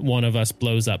that one of us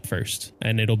blows up first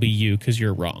and it'll be you because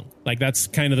you're wrong. Like, that's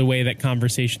kind of the way that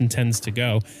conversation tends to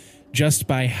go. Just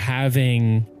by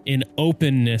having an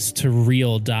openness to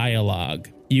real dialogue,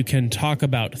 you can talk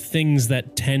about things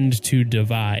that tend to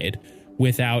divide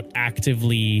without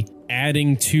actively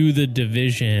adding to the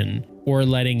division or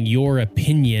letting your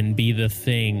opinion be the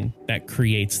thing that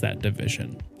creates that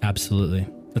division. Absolutely.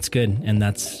 That's good. And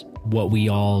that's what we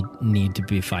all need to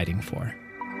be fighting for.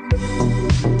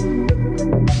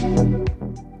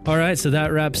 All right, so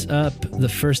that wraps up the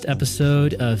first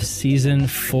episode of season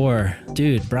 4.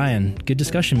 Dude, Brian, good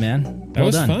discussion, man. That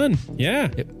was done. Fun. Yeah,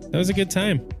 that was a good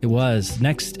time. It was.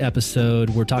 Next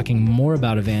episode, we're talking more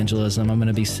about evangelism. I'm going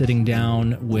to be sitting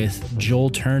down with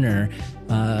Joel Turner,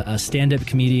 a stand-up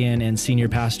comedian and senior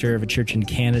pastor of a church in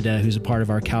Canada who's a part of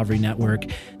our Calvary network.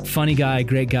 Funny guy,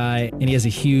 great guy, and he has a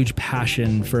huge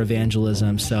passion for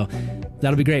evangelism. So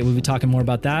that'll be great. We'll be talking more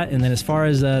about that. And then as far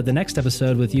as the next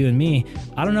episode with you and me,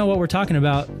 I don't know what we're talking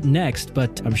about next,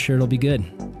 but I'm sure it'll be good.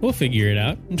 We'll figure it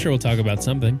out. I'm sure we'll talk about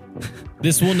something.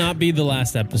 This will not be the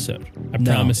last episode. I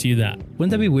promise you that.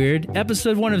 Wouldn't that be weird?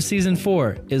 Episode 1 of season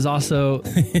 4 is also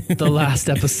the last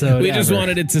episode We just ever.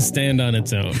 wanted it to stand on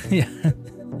its own. Yeah.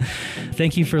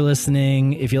 Thank you for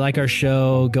listening. If you like our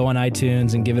show, go on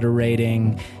iTunes and give it a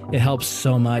rating. It helps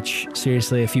so much.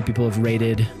 Seriously, a few people have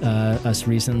rated us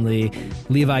recently.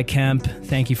 Levi Kemp,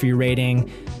 thank you for your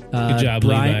rating. Good job,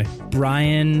 Levi.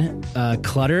 Brian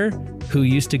Clutter, who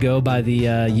used to go by the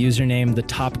username The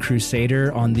Top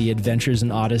Crusader on the Adventures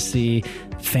in Odyssey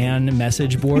fan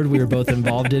message board we were both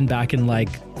involved in back in like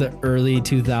the early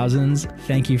 2000s.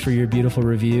 Thank you for your beautiful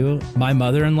review. My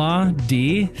mother-in-law,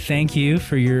 Dee, thank you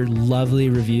for your lovely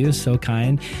review. So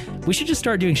kind. We should just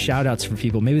start doing shout outs for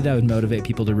people. Maybe that would motivate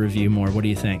people to review more. What do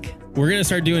you think? We're going to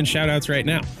start doing shout outs right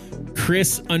now.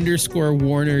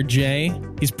 Chris_Warner J.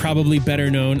 He's probably better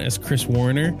known as Chris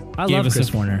Warner. I love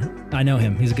Chris Warner. I know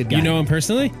him. He's a good guy. You know him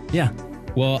personally? Yeah.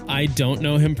 Well, I don't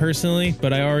know him personally,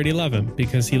 but I already love him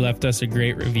because he left us a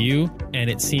great review, and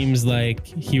it seems like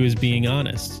he was being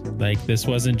honest. Like, this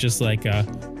wasn't just like a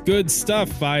good stuff,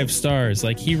 5 stars.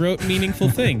 Like, he wrote meaningful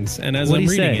things, and as I'm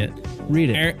reading it, read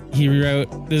it. He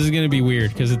wrote, this is going to be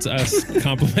weird because it's us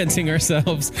complimenting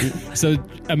ourselves. So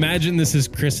imagine this is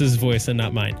Chris's voice and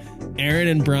not mine. Aaron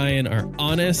and Brian are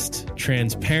honest,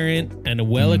 transparent, and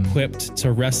well-equipped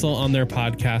to wrestle on their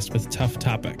podcast with tough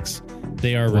topics.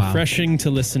 They are refreshing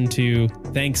to listen to.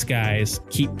 Thanks, guys.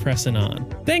 Keep pressing on.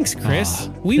 Thanks, Chris.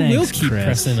 We will keep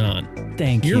pressing on.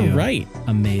 Thank you. You're right.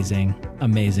 Amazing.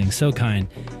 Amazing. So kind.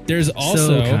 There's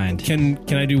also, so kind.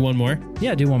 Can I do one more?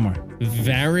 Yeah, do one more.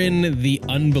 Varin the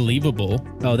Unbelievable.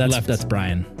 Oh, that's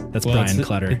Brian. That's Brian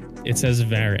Clutter. It says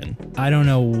Varin. I don't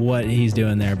know what he's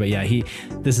doing there, but yeah,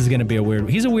 this is going to be a weird.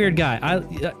 He's a weird guy.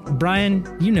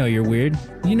 Brian, you know you're weird.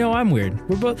 You know I'm weird.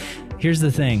 We're both. Here's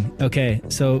the thing. Okay,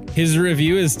 so his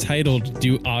review is titled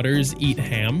 "Do Otters Eat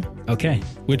Ham?" Okay,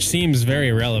 which seems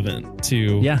very relevant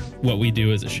to what we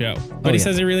do as a show. But he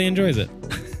says he really enjoys it.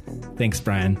 Thanks,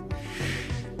 Brian.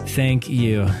 Thank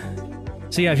you.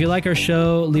 So yeah, if you like our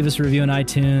show, leave us a review on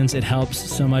iTunes. It helps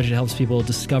so much. It helps people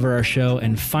discover our show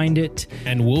and find it.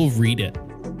 And we'll read it.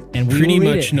 And we pretty will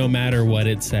read much it. No matter what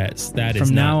it says. That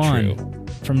is not true.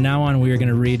 From now on, we are going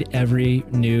to read every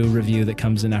new review that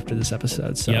comes in after this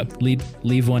episode. So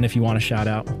leave one if you want a shout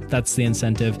out. That's the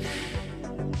incentive.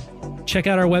 Check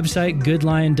out our website,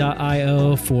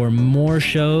 goodlion.io, for more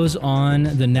shows on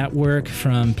the network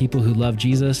from people who love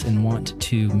Jesus and want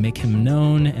to make him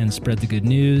known and spread the good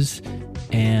news.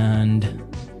 And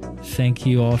thank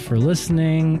you all for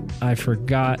listening. I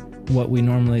forgot what we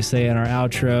normally say in our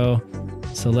outro,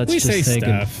 so let's just say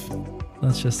stuff.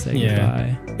 Let's just say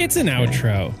goodbye. It's an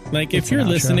outro. Like, if you're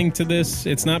listening to this,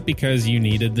 it's not because you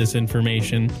needed this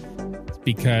information. It's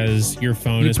because your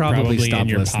phone is probably in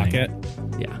your pocket.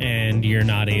 Yeah. and you're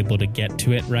not able to get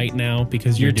to it right now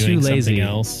because you're You're doing too lazy. something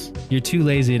else. You're too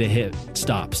lazy to hit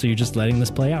stop, so you're just letting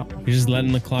this play out. You're just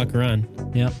letting the clock run.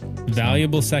 Yep.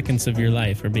 Valuable seconds of your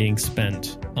life are being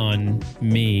spent on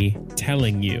me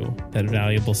telling you that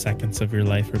valuable seconds of your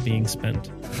life are being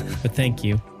spent. But thank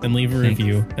you, and leave a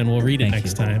review, and we'll read it Thank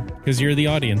next you. time, because you're the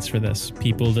audience for this,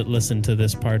 people that listen to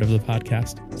this part of the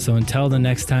podcast. So until the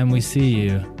next time we see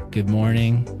you, good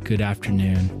morning, good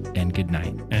afternoon, and good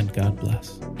night. And God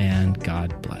bless. And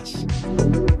God bless.